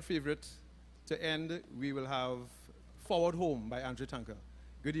perennial favorite to end, we will have Forward Home by Andre Tanker.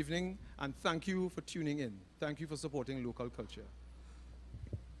 Good evening, and thank you for tuning in. Thank you for supporting local culture.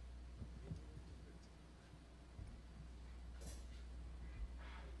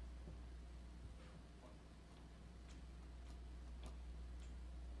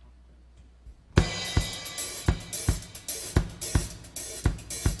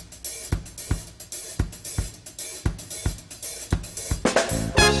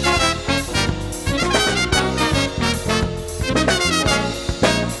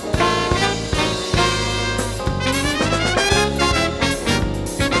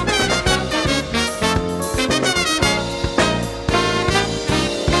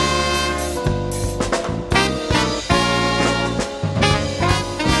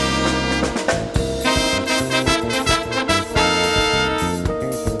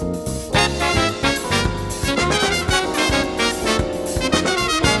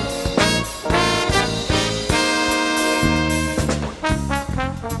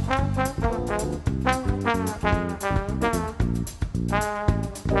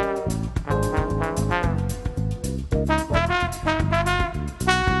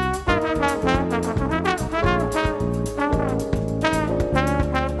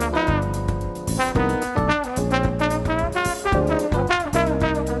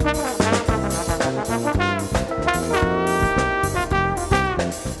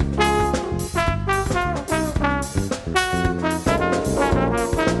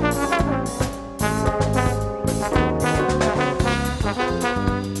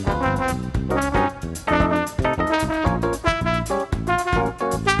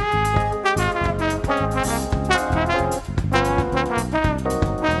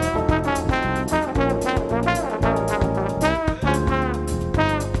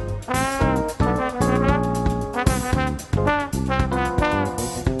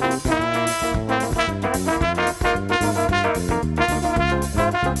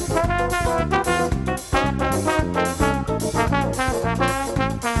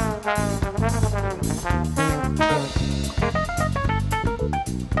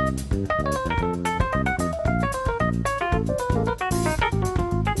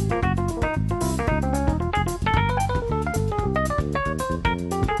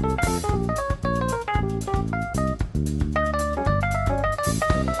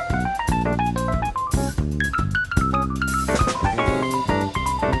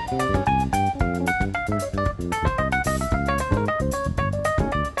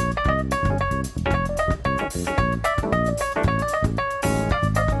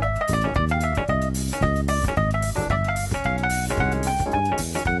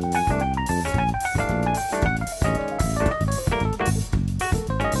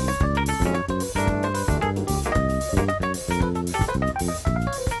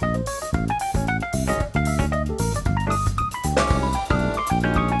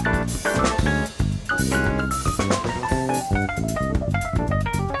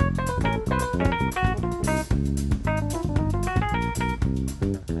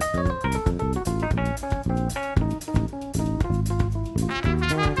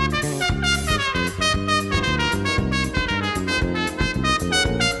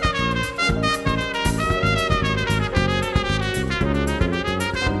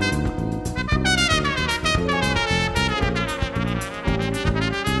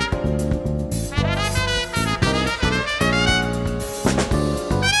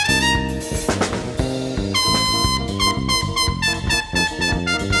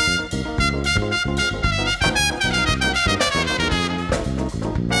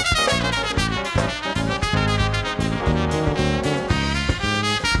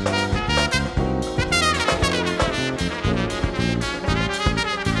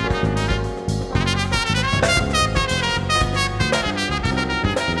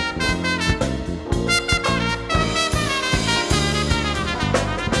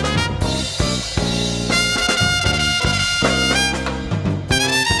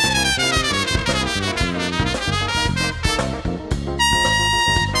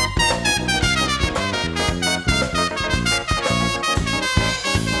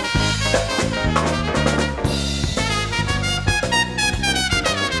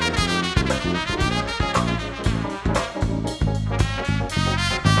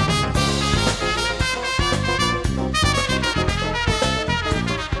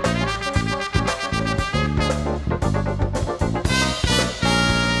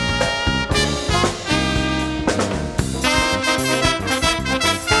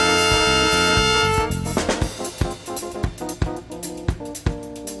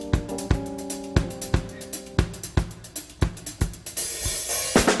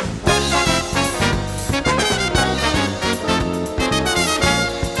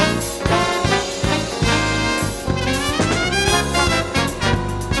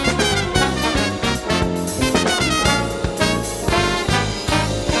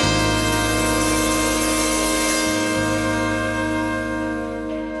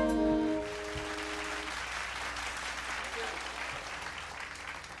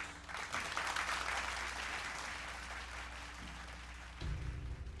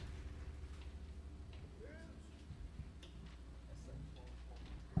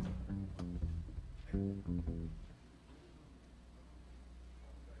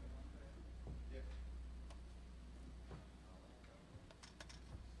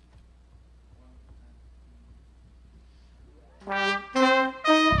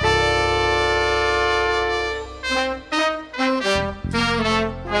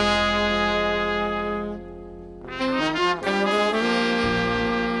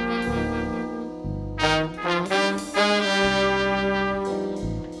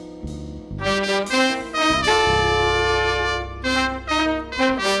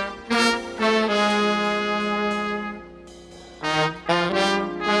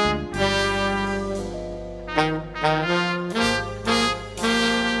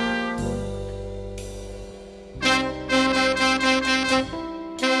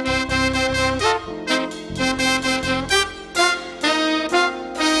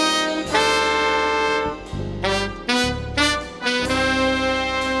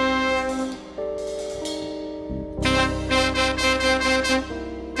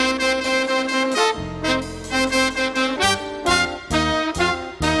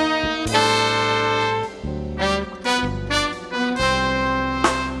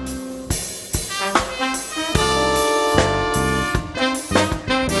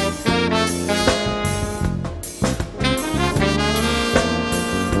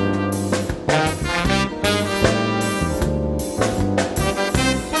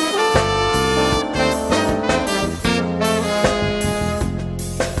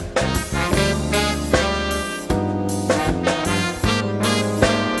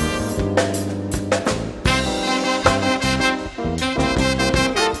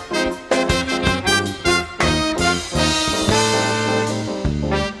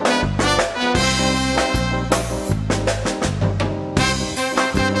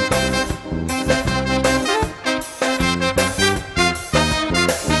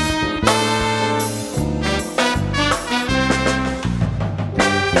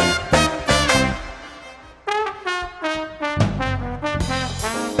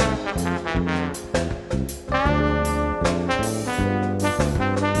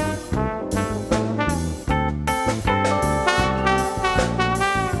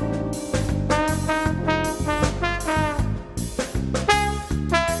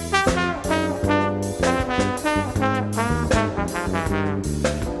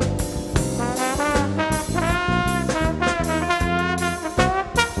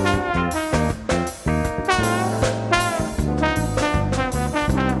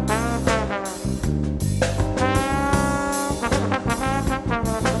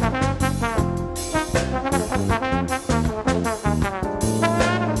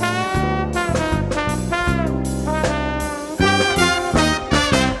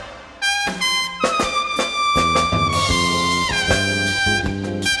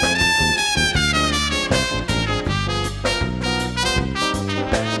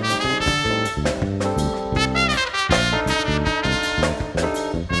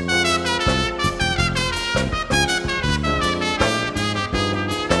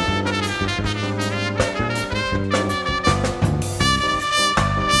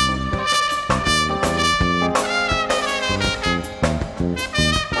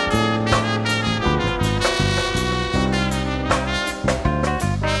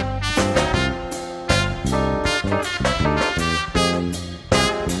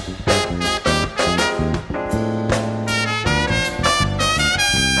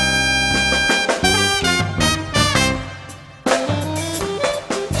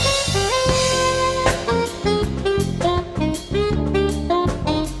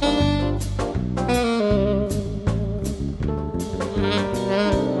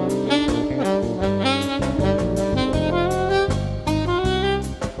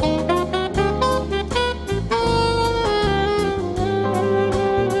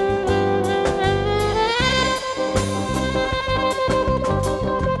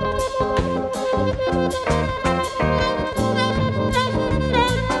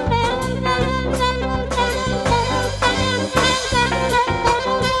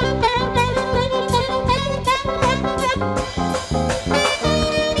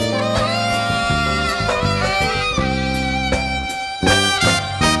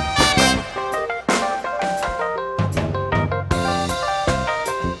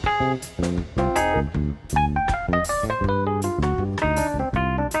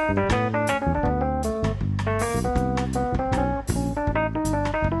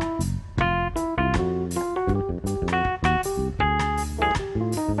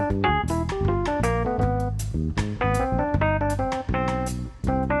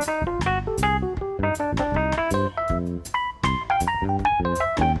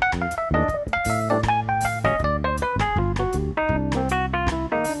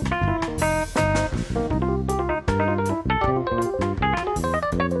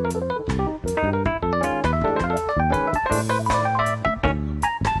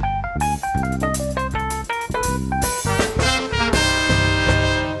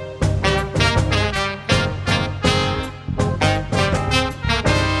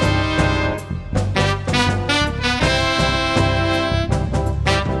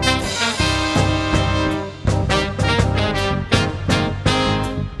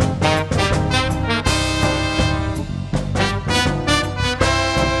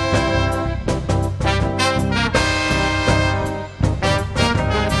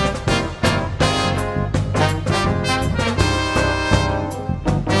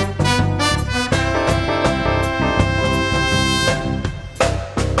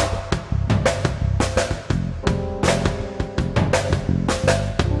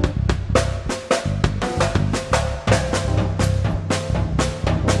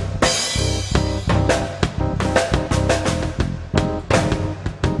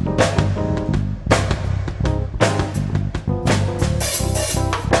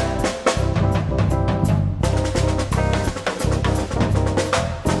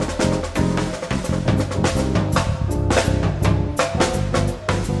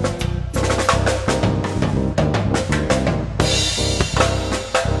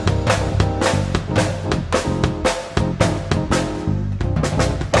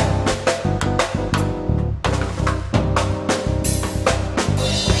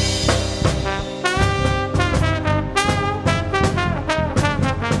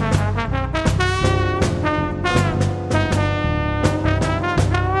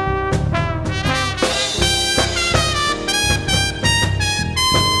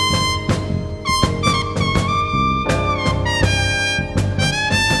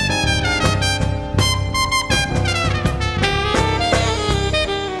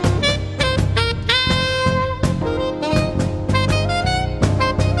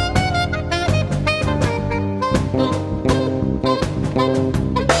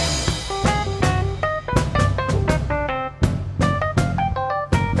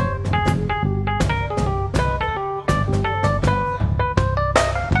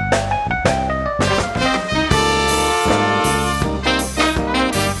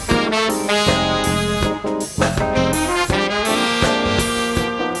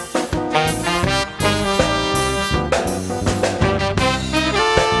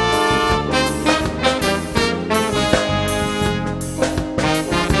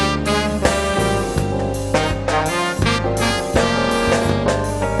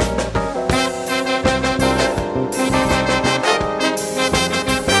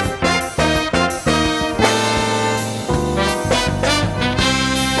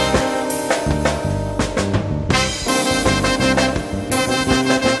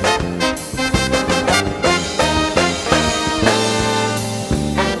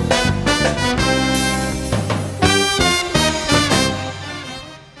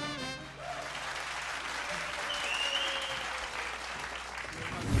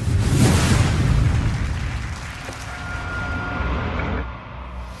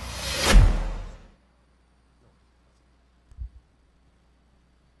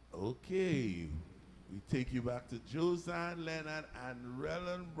 you back to Josanne Leonard and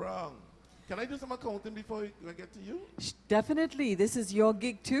Rellon Brown. Can I do some accounting before I get to you? Definitely. This is your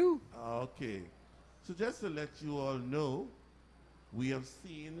gig too. Okay. So just to let you all know, we have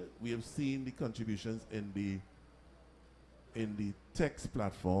seen the contributions in the text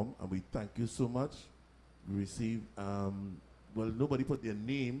platform, and we thank you so much. We received, well, nobody put their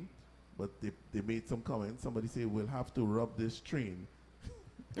name, but they made some comments. Somebody said, we'll have to rub this train.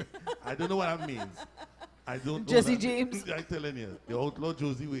 I don't know what that means. I don't know. Jesse James. I'm telling you, the outlaw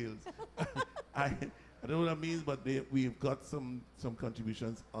Josie Wales. I don't know what that means, but we've got some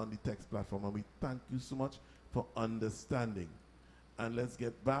contributions on the text platform, and we thank you so much for understanding. And let's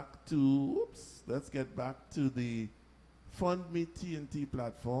get back to the Fund Me TNT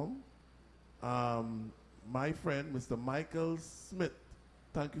platform. My friend, Mr. Michael Smith,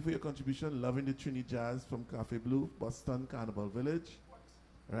 thank you for your contribution. Loving the Trini Jazz from Kafé Blue, Boston Carnival Village.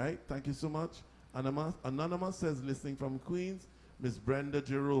 Right, thank you so much. Anonymous says, listening from Queens, Miss Brenda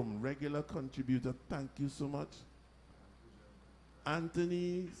Jerome, regular contributor, thank you so much.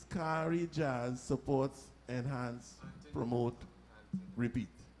 Anthony Scary Jazz supports, enhance, promote, repeat.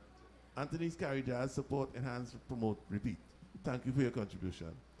 Anthony Scary Jazz support, enhance, promote, repeat. Thank you for your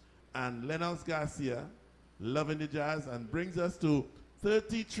contribution. And Lennox Garcia, loving the jazz, and brings us to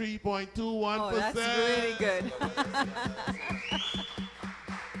 33.21%. Oh, that's really good.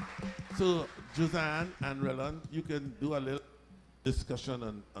 So, Josanne and Rellon, you can do a little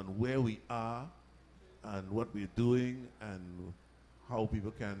discussion on where we are and what we're doing and how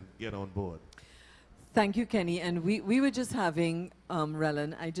people can get on board. Thank you, Kenny. And we were just having,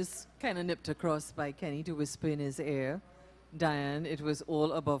 Rellon, I just kind of nipped across by Kenny to whisper in his ear, Diane, it was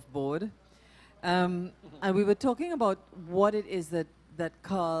all above board. And we were talking about what it is that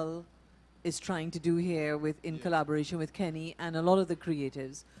Carl is trying to do here in collaboration with Kenny and a lot of the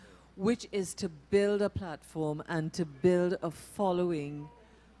creatives, which is to build a platform and to build a following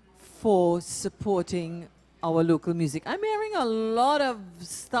for supporting our local music. I'm hearing a lot of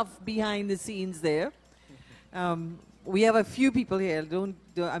stuff behind the scenes there. We have a few people here.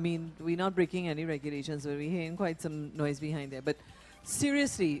 I mean, we're not breaking any regulations, but we're hearing quite some noise behind there. But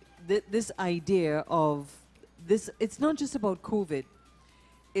seriously, this idea of this, it's not just about COVID.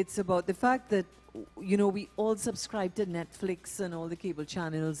 It's about the fact that, you know, we all subscribe to Netflix and all the cable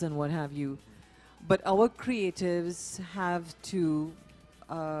channels and what have you. But our creatives have to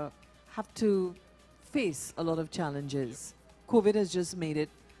face a lot of challenges. COVID has just made it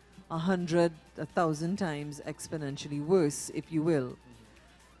 100, 1,000 times exponentially worse, if you will.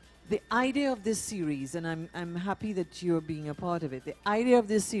 The idea of this series, and I'm happy that you're being a part of it, the idea of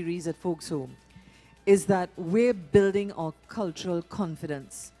this series at Folks Home is that we're building our cultural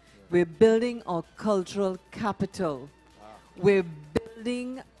confidence. We're building our cultural capital. We're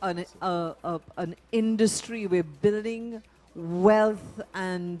building an industry. We're building wealth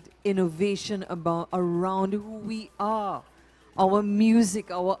and innovation around who we are. Our music,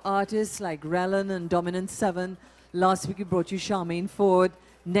 our artists like Rellon and Dominant 7. Last week we brought you Charmaine Ford.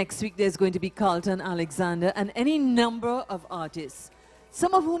 Next week there's going to be Carlton Alexander and any number of artists,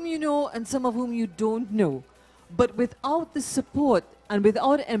 some of whom you know and some of whom you don't know. But without the support and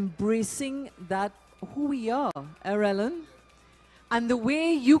without embracing that who we are, Rellon, and the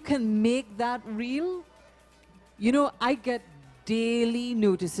way you can make that real, you know, I get daily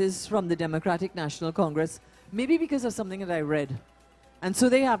notices from the Democratic National Congress, maybe because of something that I read. And so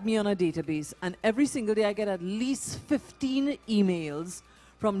they have me on a database, and every single day I get at least 15 emails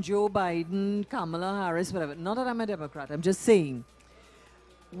from Joe Biden, Kamala Harris, whatever. Not that I'm a Democrat, I'm just saying,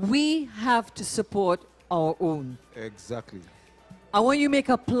 we have to support our own. Exactly. I want you to make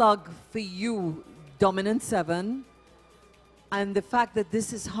a plug for you, Dominant 7, and the fact that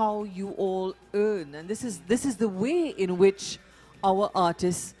this is how you all earn. And this is the way in which our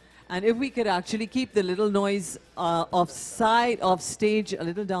artists, and if we could actually keep the little noise off stage a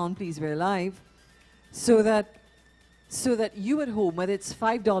little down, please, we're live, so that you at home, whether it's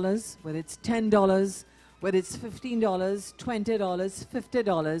 $5, whether it's $10, whether it's $15, $20,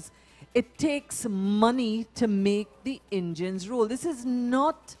 $50, it takes money to make the engines roll. This is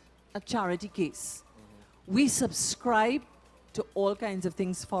not a charity case. We subscribe to all kinds of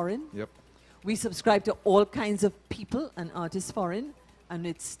things foreign. Yep. We subscribe to all kinds of people and artists foreign. And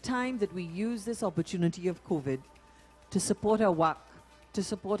it's time that we use this opportunity of COVID to support our WACK, to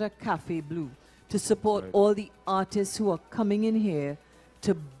support our Kafé Blue, to support all the artists who are coming in here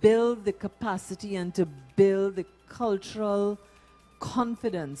to build the capacity and to build the cultural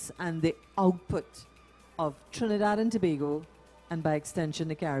confidence and the output of Trinidad and Tobago and by extension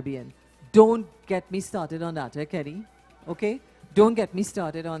the Caribbean. Don't get me started on that, Kenny? Okay? Don't get me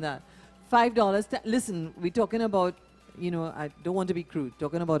started on that. $5. Listen, we're talking about, you know, I don't want to be crude,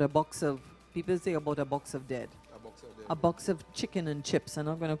 talking about a box of, people say about a box of dead. A box of chicken and chips. I'm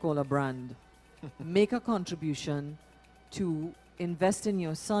not going to call a brand. Make a contribution to invest in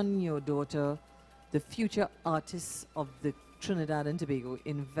your son, your daughter, the future artists of the Trinidad and Tobago.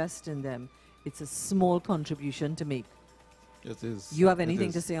 Invest in them. It's a small contribution to make. It is. You have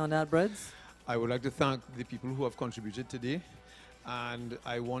anything to say on that, Bruds? I would like to thank the people who have contributed today, and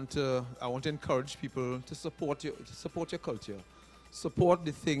I want to encourage people to support your culture, support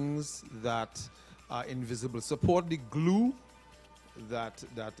the things that are invisible, support the glue that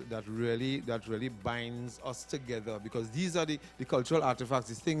really binds us together, because these are the cultural artifacts,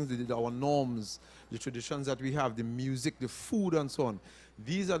 these things, our norms, the traditions that we have, the music, the food, and so on.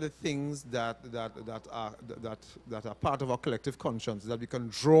 These are the things that are part of our collective conscience that we can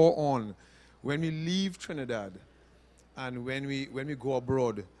draw on when we leave Trinidad and when we go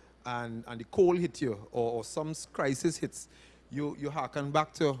abroad and the cold hit you or some crisis hits, you harken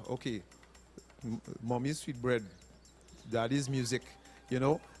back to, okay, mommy's sweet bread, daddy's music, you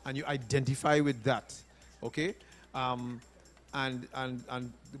know, and you identify with that, okay?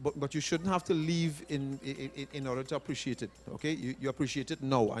 But you shouldn't have to leave in order to appreciate it, okay? You appreciate it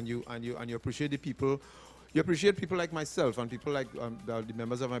now, and you appreciate the people. You appreciate people like myself and people like the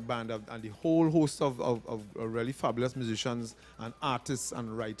members of my band and the whole host of really fabulous musicians and artists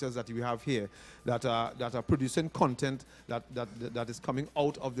and writers that we have here that are producing content that is coming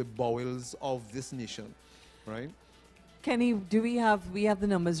out of the bowels of this nation, right? Kenny, we have the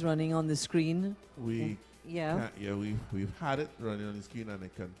numbers running on the screen? Yeah, we've had it running on the screen, and I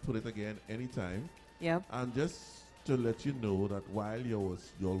can put it again anytime. Yep. And just to let you know that while y'all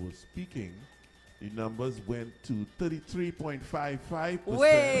was speaking, the numbers went to 33.55%.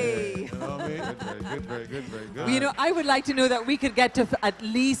 Way! You know what I mean? Very good. You know, I would like to know that we could get to at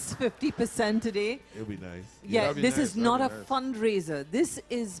least 50% today. It'll be nice. Yeah, this is not a fundraiser. This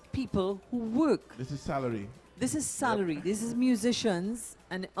is people who work. This is salary. This is salary. Yep. This is musicians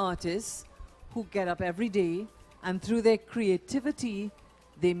and artists who get up every day, and through their creativity,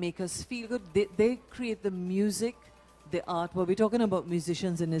 they make us feel good. They create the music, the art. Well, we're talking about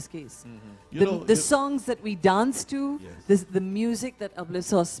musicians in this case. Mm-hmm. The songs that we dance to, yes. The music that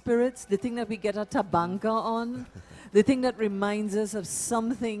uplifts our spirits, the thing that we get a tabanka on, the thing that reminds us of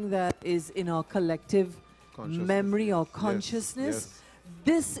something that is in our collective memory or consciousness. Yes.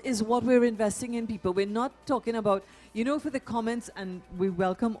 This is what we're investing in, people. We're not talking about, you know, for the comments, and we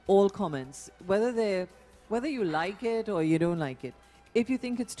welcome all comments, whether you like it or you don't like it. If you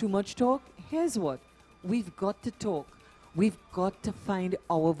think it's too much talk, here's what. We've got to talk. We've got to find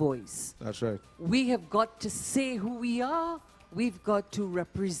our voice. That's right. We have got to say who we are. We've got to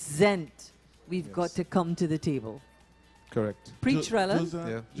represent. We've got to come to the table. Correct. Preach,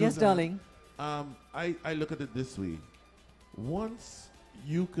 Rellon. Yes, darling. I look at it this way. Once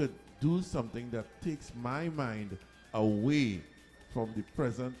you could do something that takes my mind away from the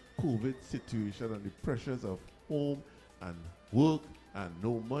present COVID situation and the pressures of home and work and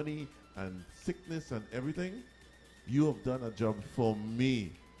no money and sickness and everything, you have done a job for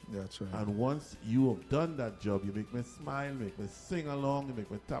me. That's right. And once you have done that job, you make me smile, make me sing along, you make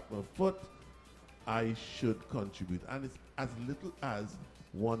me tap my foot, I should contribute. And it's as little as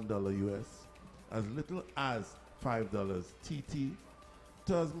 $1 US, as little as $5 TT,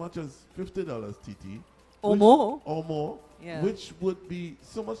 to as much as $50 TT. Or more. Or more. Yeah. Which would be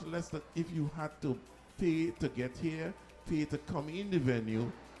so much less than if you had to pay to get here, pay to come in the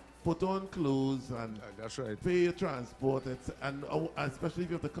venue, put on clothes, and that's right. Pay your transport, and especially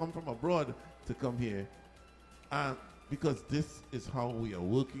if you have to come from abroad to come here. Because this is how we are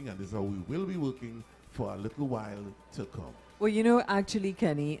working, and this is how we will be working for a little while to come. Well, you know, actually,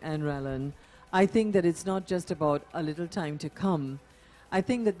 Kenny and Rellon, I think that it's not just about a little time to come. I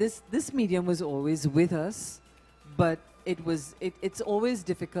think that this medium was always with us, but it's always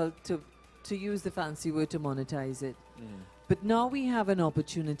difficult to use the fancy word to monetize it. But now we have an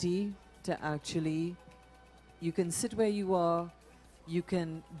opportunity to actually, you can sit where you are, you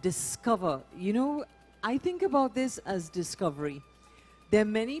can discover. You know, I think about this as discovery.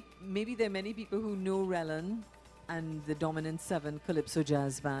 Maybe there are many people who know Rellon and the Dominant Seven Calypso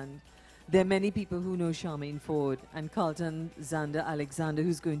Jazz Band. There are many people who know Charmaine Ford and Carlton Zander Alexander,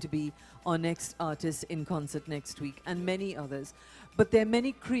 who's going to be our next artist in concert next week, and many others. But there are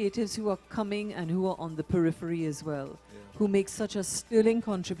many creatives who are coming and who are on the periphery as well, who make such a sterling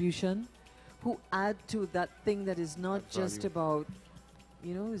contribution, who add to that thing that is not just about,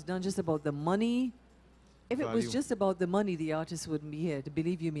 you know, it's not just about the money. If it was just about the money, the artist wouldn't be here. To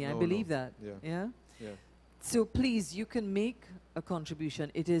believe you me, I believe that. Yeah. So please, you can make a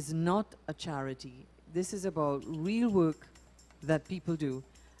contribution. It is not a charity. This is about real work that people do.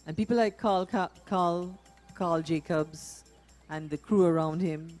 And people like Carl Jacobs and the crew around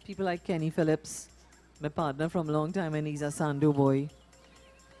him, people like Kenny Phillips, my partner from a long time, and he's a Sando boy.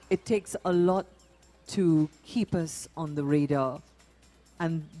 It takes a lot to keep us on the radar.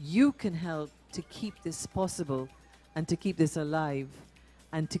 And you can help to keep this possible and to keep this alive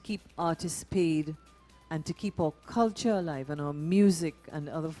and to keep artists paid and to keep our culture alive and our music and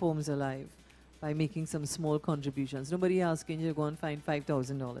other forms alive by making some small contributions. Nobody asking you to go and find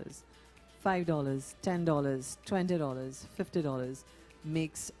 $5,000. $5, $10, $20, $50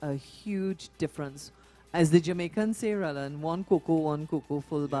 makes a huge difference. As the Jamaicans say, Rellon, one cocoa,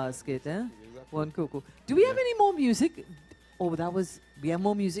 full basket. Eh? Exactly. One cocoa. Do we have any more music? Oh, we have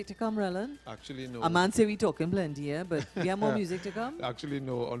more music to come, Rellon? Actually, no. A man say we talking plenty, yeah, but we have more music to come? Actually,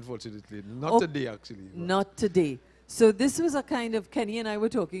 no, unfortunately. Not today, actually. Not today. So this was a kind of, Kenny and I were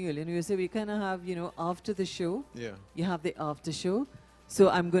talking earlier, and we said we kind of have, you know, after the show. Yeah. You have the after show. So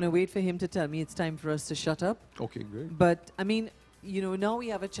I'm going to wait for him to tell me it's time for us to shut up. Okay, great. But, I mean, you know, now we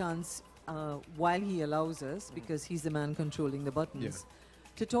have a chance, while he allows us, because he's the man controlling the buttons,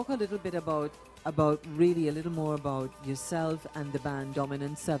 to talk a little bit about really a little more about yourself and the band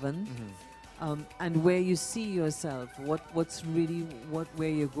Dominant 7, and where you see yourself, what's really, where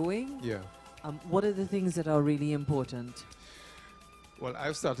you're going. Yeah. What are the things that are really important? Well,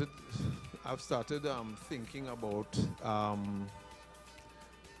 I've started thinking about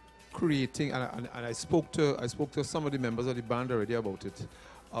creating, and I spoke to some of the members of the band already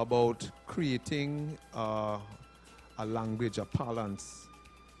about creating a language, a parlance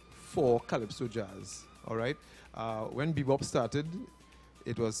for Calypso jazz. All right. When bebop started,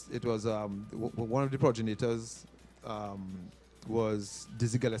 it was one of the progenitors was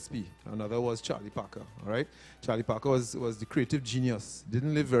Dizzy Gillespie. Another was Charlie Parker. All right. Charlie Parker was the creative genius.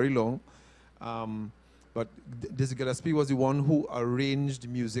 Didn't live very long, but Dizzy Gillespie was the one who arranged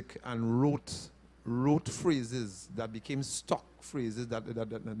music and wrote phrases that became stock phrases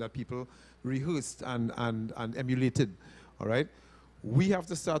that people rehearsed and emulated. All right. We have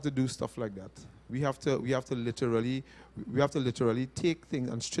to start to do stuff like that. We have to literally take things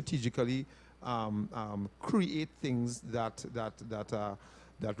and strategically create things that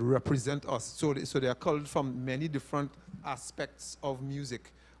represent us. So they are culled from many different aspects of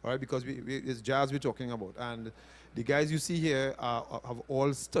music. All right, because it's jazz we're talking about, and the guys you see here have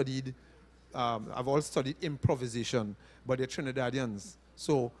all studied improvisation, but they're Trinidadians.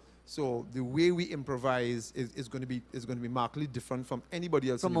 So the way we improvise is going to be markedly different from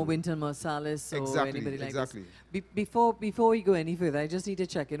anybody else. From a Wynton Marsalis or anybody like exactly. this. Before we go any further, I just need to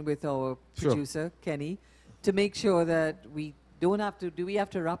check in with our producer, Kenny, to make sure that we don't have to. Do we have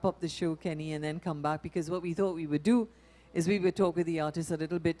to wrap up the show, Kenny, and then come back? Because what we thought we would do is we would talk with the artist a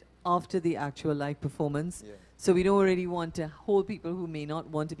little bit after the actual live performance. Yeah. So we don't really want to hold people who may not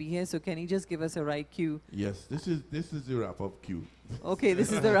want to be here. So can you just give us a right cue? Yes, this is the wrap-up cue. Okay,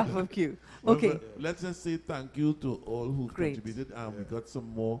 this is the wrap-up cue. Okay. Well, let's just say thank you to all who contributed. We got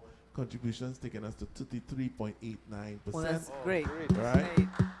some more contributions taking us to 33.89%. Well, that's great. Right? Great.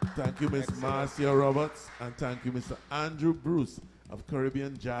 Thank you, Miss Marcia Roberts, and thank you, Mr. Andrew Bruce of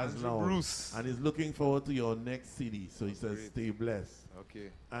Caribbean Jazz Lounge. Bruce. And he's looking forward to your next CD. So he says, stay blessed. Okay.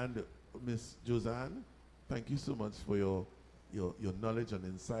 And Miss Josanne, thank you so much for your knowledge and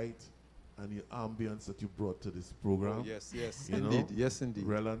insight and your ambience that you brought to this program. Oh, yes, indeed. Yes, indeed.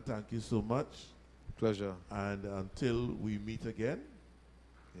 Rellon, thank you so much. Pleasure. And until we meet again.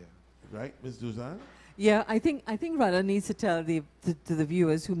 Yeah. Right, Miss Josanne? Yeah, I think Rellon needs to tell to the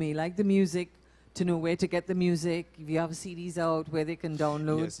viewers who may like the music to know where to get the music, if you have CDs out, where they can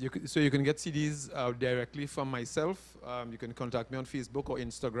download. Yes, so you can get CDs directly from myself. You can contact me on Facebook or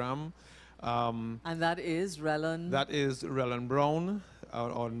Instagram. And that is Rellon? That is Rellon Brown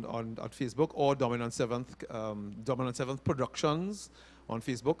on Facebook, or Dominant 7th Productions on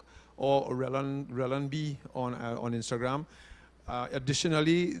Facebook, or Rellon B on Instagram.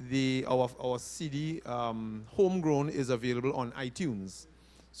 Additionally, our CD Homegrown is available on iTunes.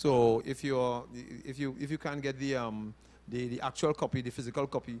 So if you can't get the actual copy, the physical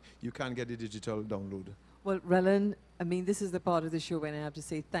copy, you can get the digital download. Well, Rellon, I mean, this is the part of the show when I have to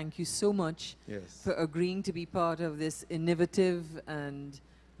say thank you so much for agreeing to be part of this innovative and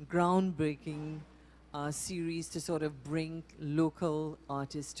groundbreaking series to sort of bring local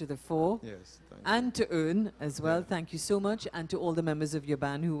artists to the fore. Yes, and to earn as well. Yeah. Thank you so much. And to all the members of your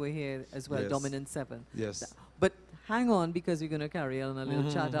band who were here as well, yes. Dominant 7. Yes. But hang on, because we're going to carry on a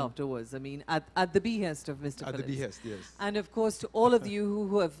little chat afterwards. I mean, at the behest of Mr. Phillips. At the behest, yes. And of course, to all of you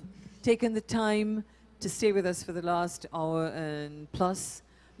who have taken the time to stay with us for the last hour and plus,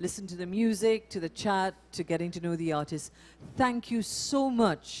 listen to the music, to the chat, to getting to know the artists. Thank you so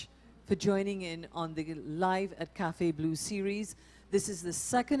much for joining in on the Live at Café Blue series. This is the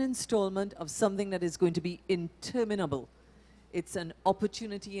second installment of something that is going to be interminable. It's an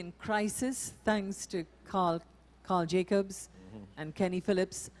opportunity in crisis, thanks to Carl Jacobs and Kenny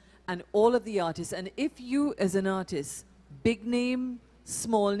Phillips and all of the artists. And if you, as an artist, big name,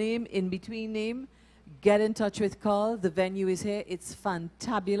 small name, in between name, get in touch with Carl. The venue is here. It's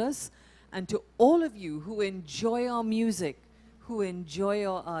fantabulous. And to all of you who enjoy our music, who enjoy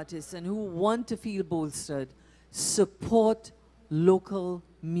our artists, and who want to feel bolstered, support local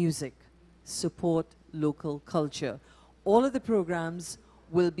music, support local culture. All of the programs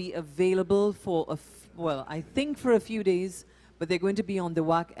will be available for, well, I think for a few days, but they're going to be on the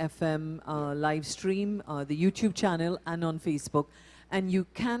WACK FM live stream, the YouTube channel, and on Facebook. And you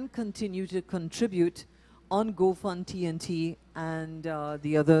can continue to contribute on GoFund TNT and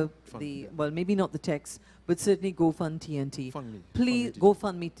the other, well, maybe not the text, but certainly GoFund TNT. Please,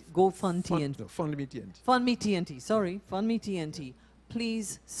 GoFund TNT. No, Fund Me TNT. Fund Me TNT, sorry, Fund Me TNT.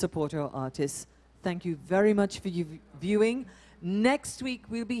 Please support our artists. Thank you very much for viewing. Next week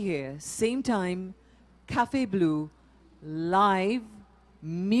we'll be here, same time, Café Blue, live,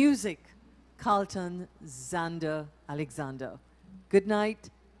 music, Carlton, Xander, Alexander. Good night.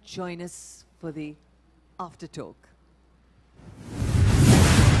 Join us for the after talk.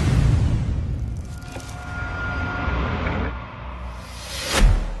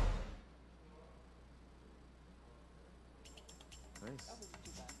 Nice.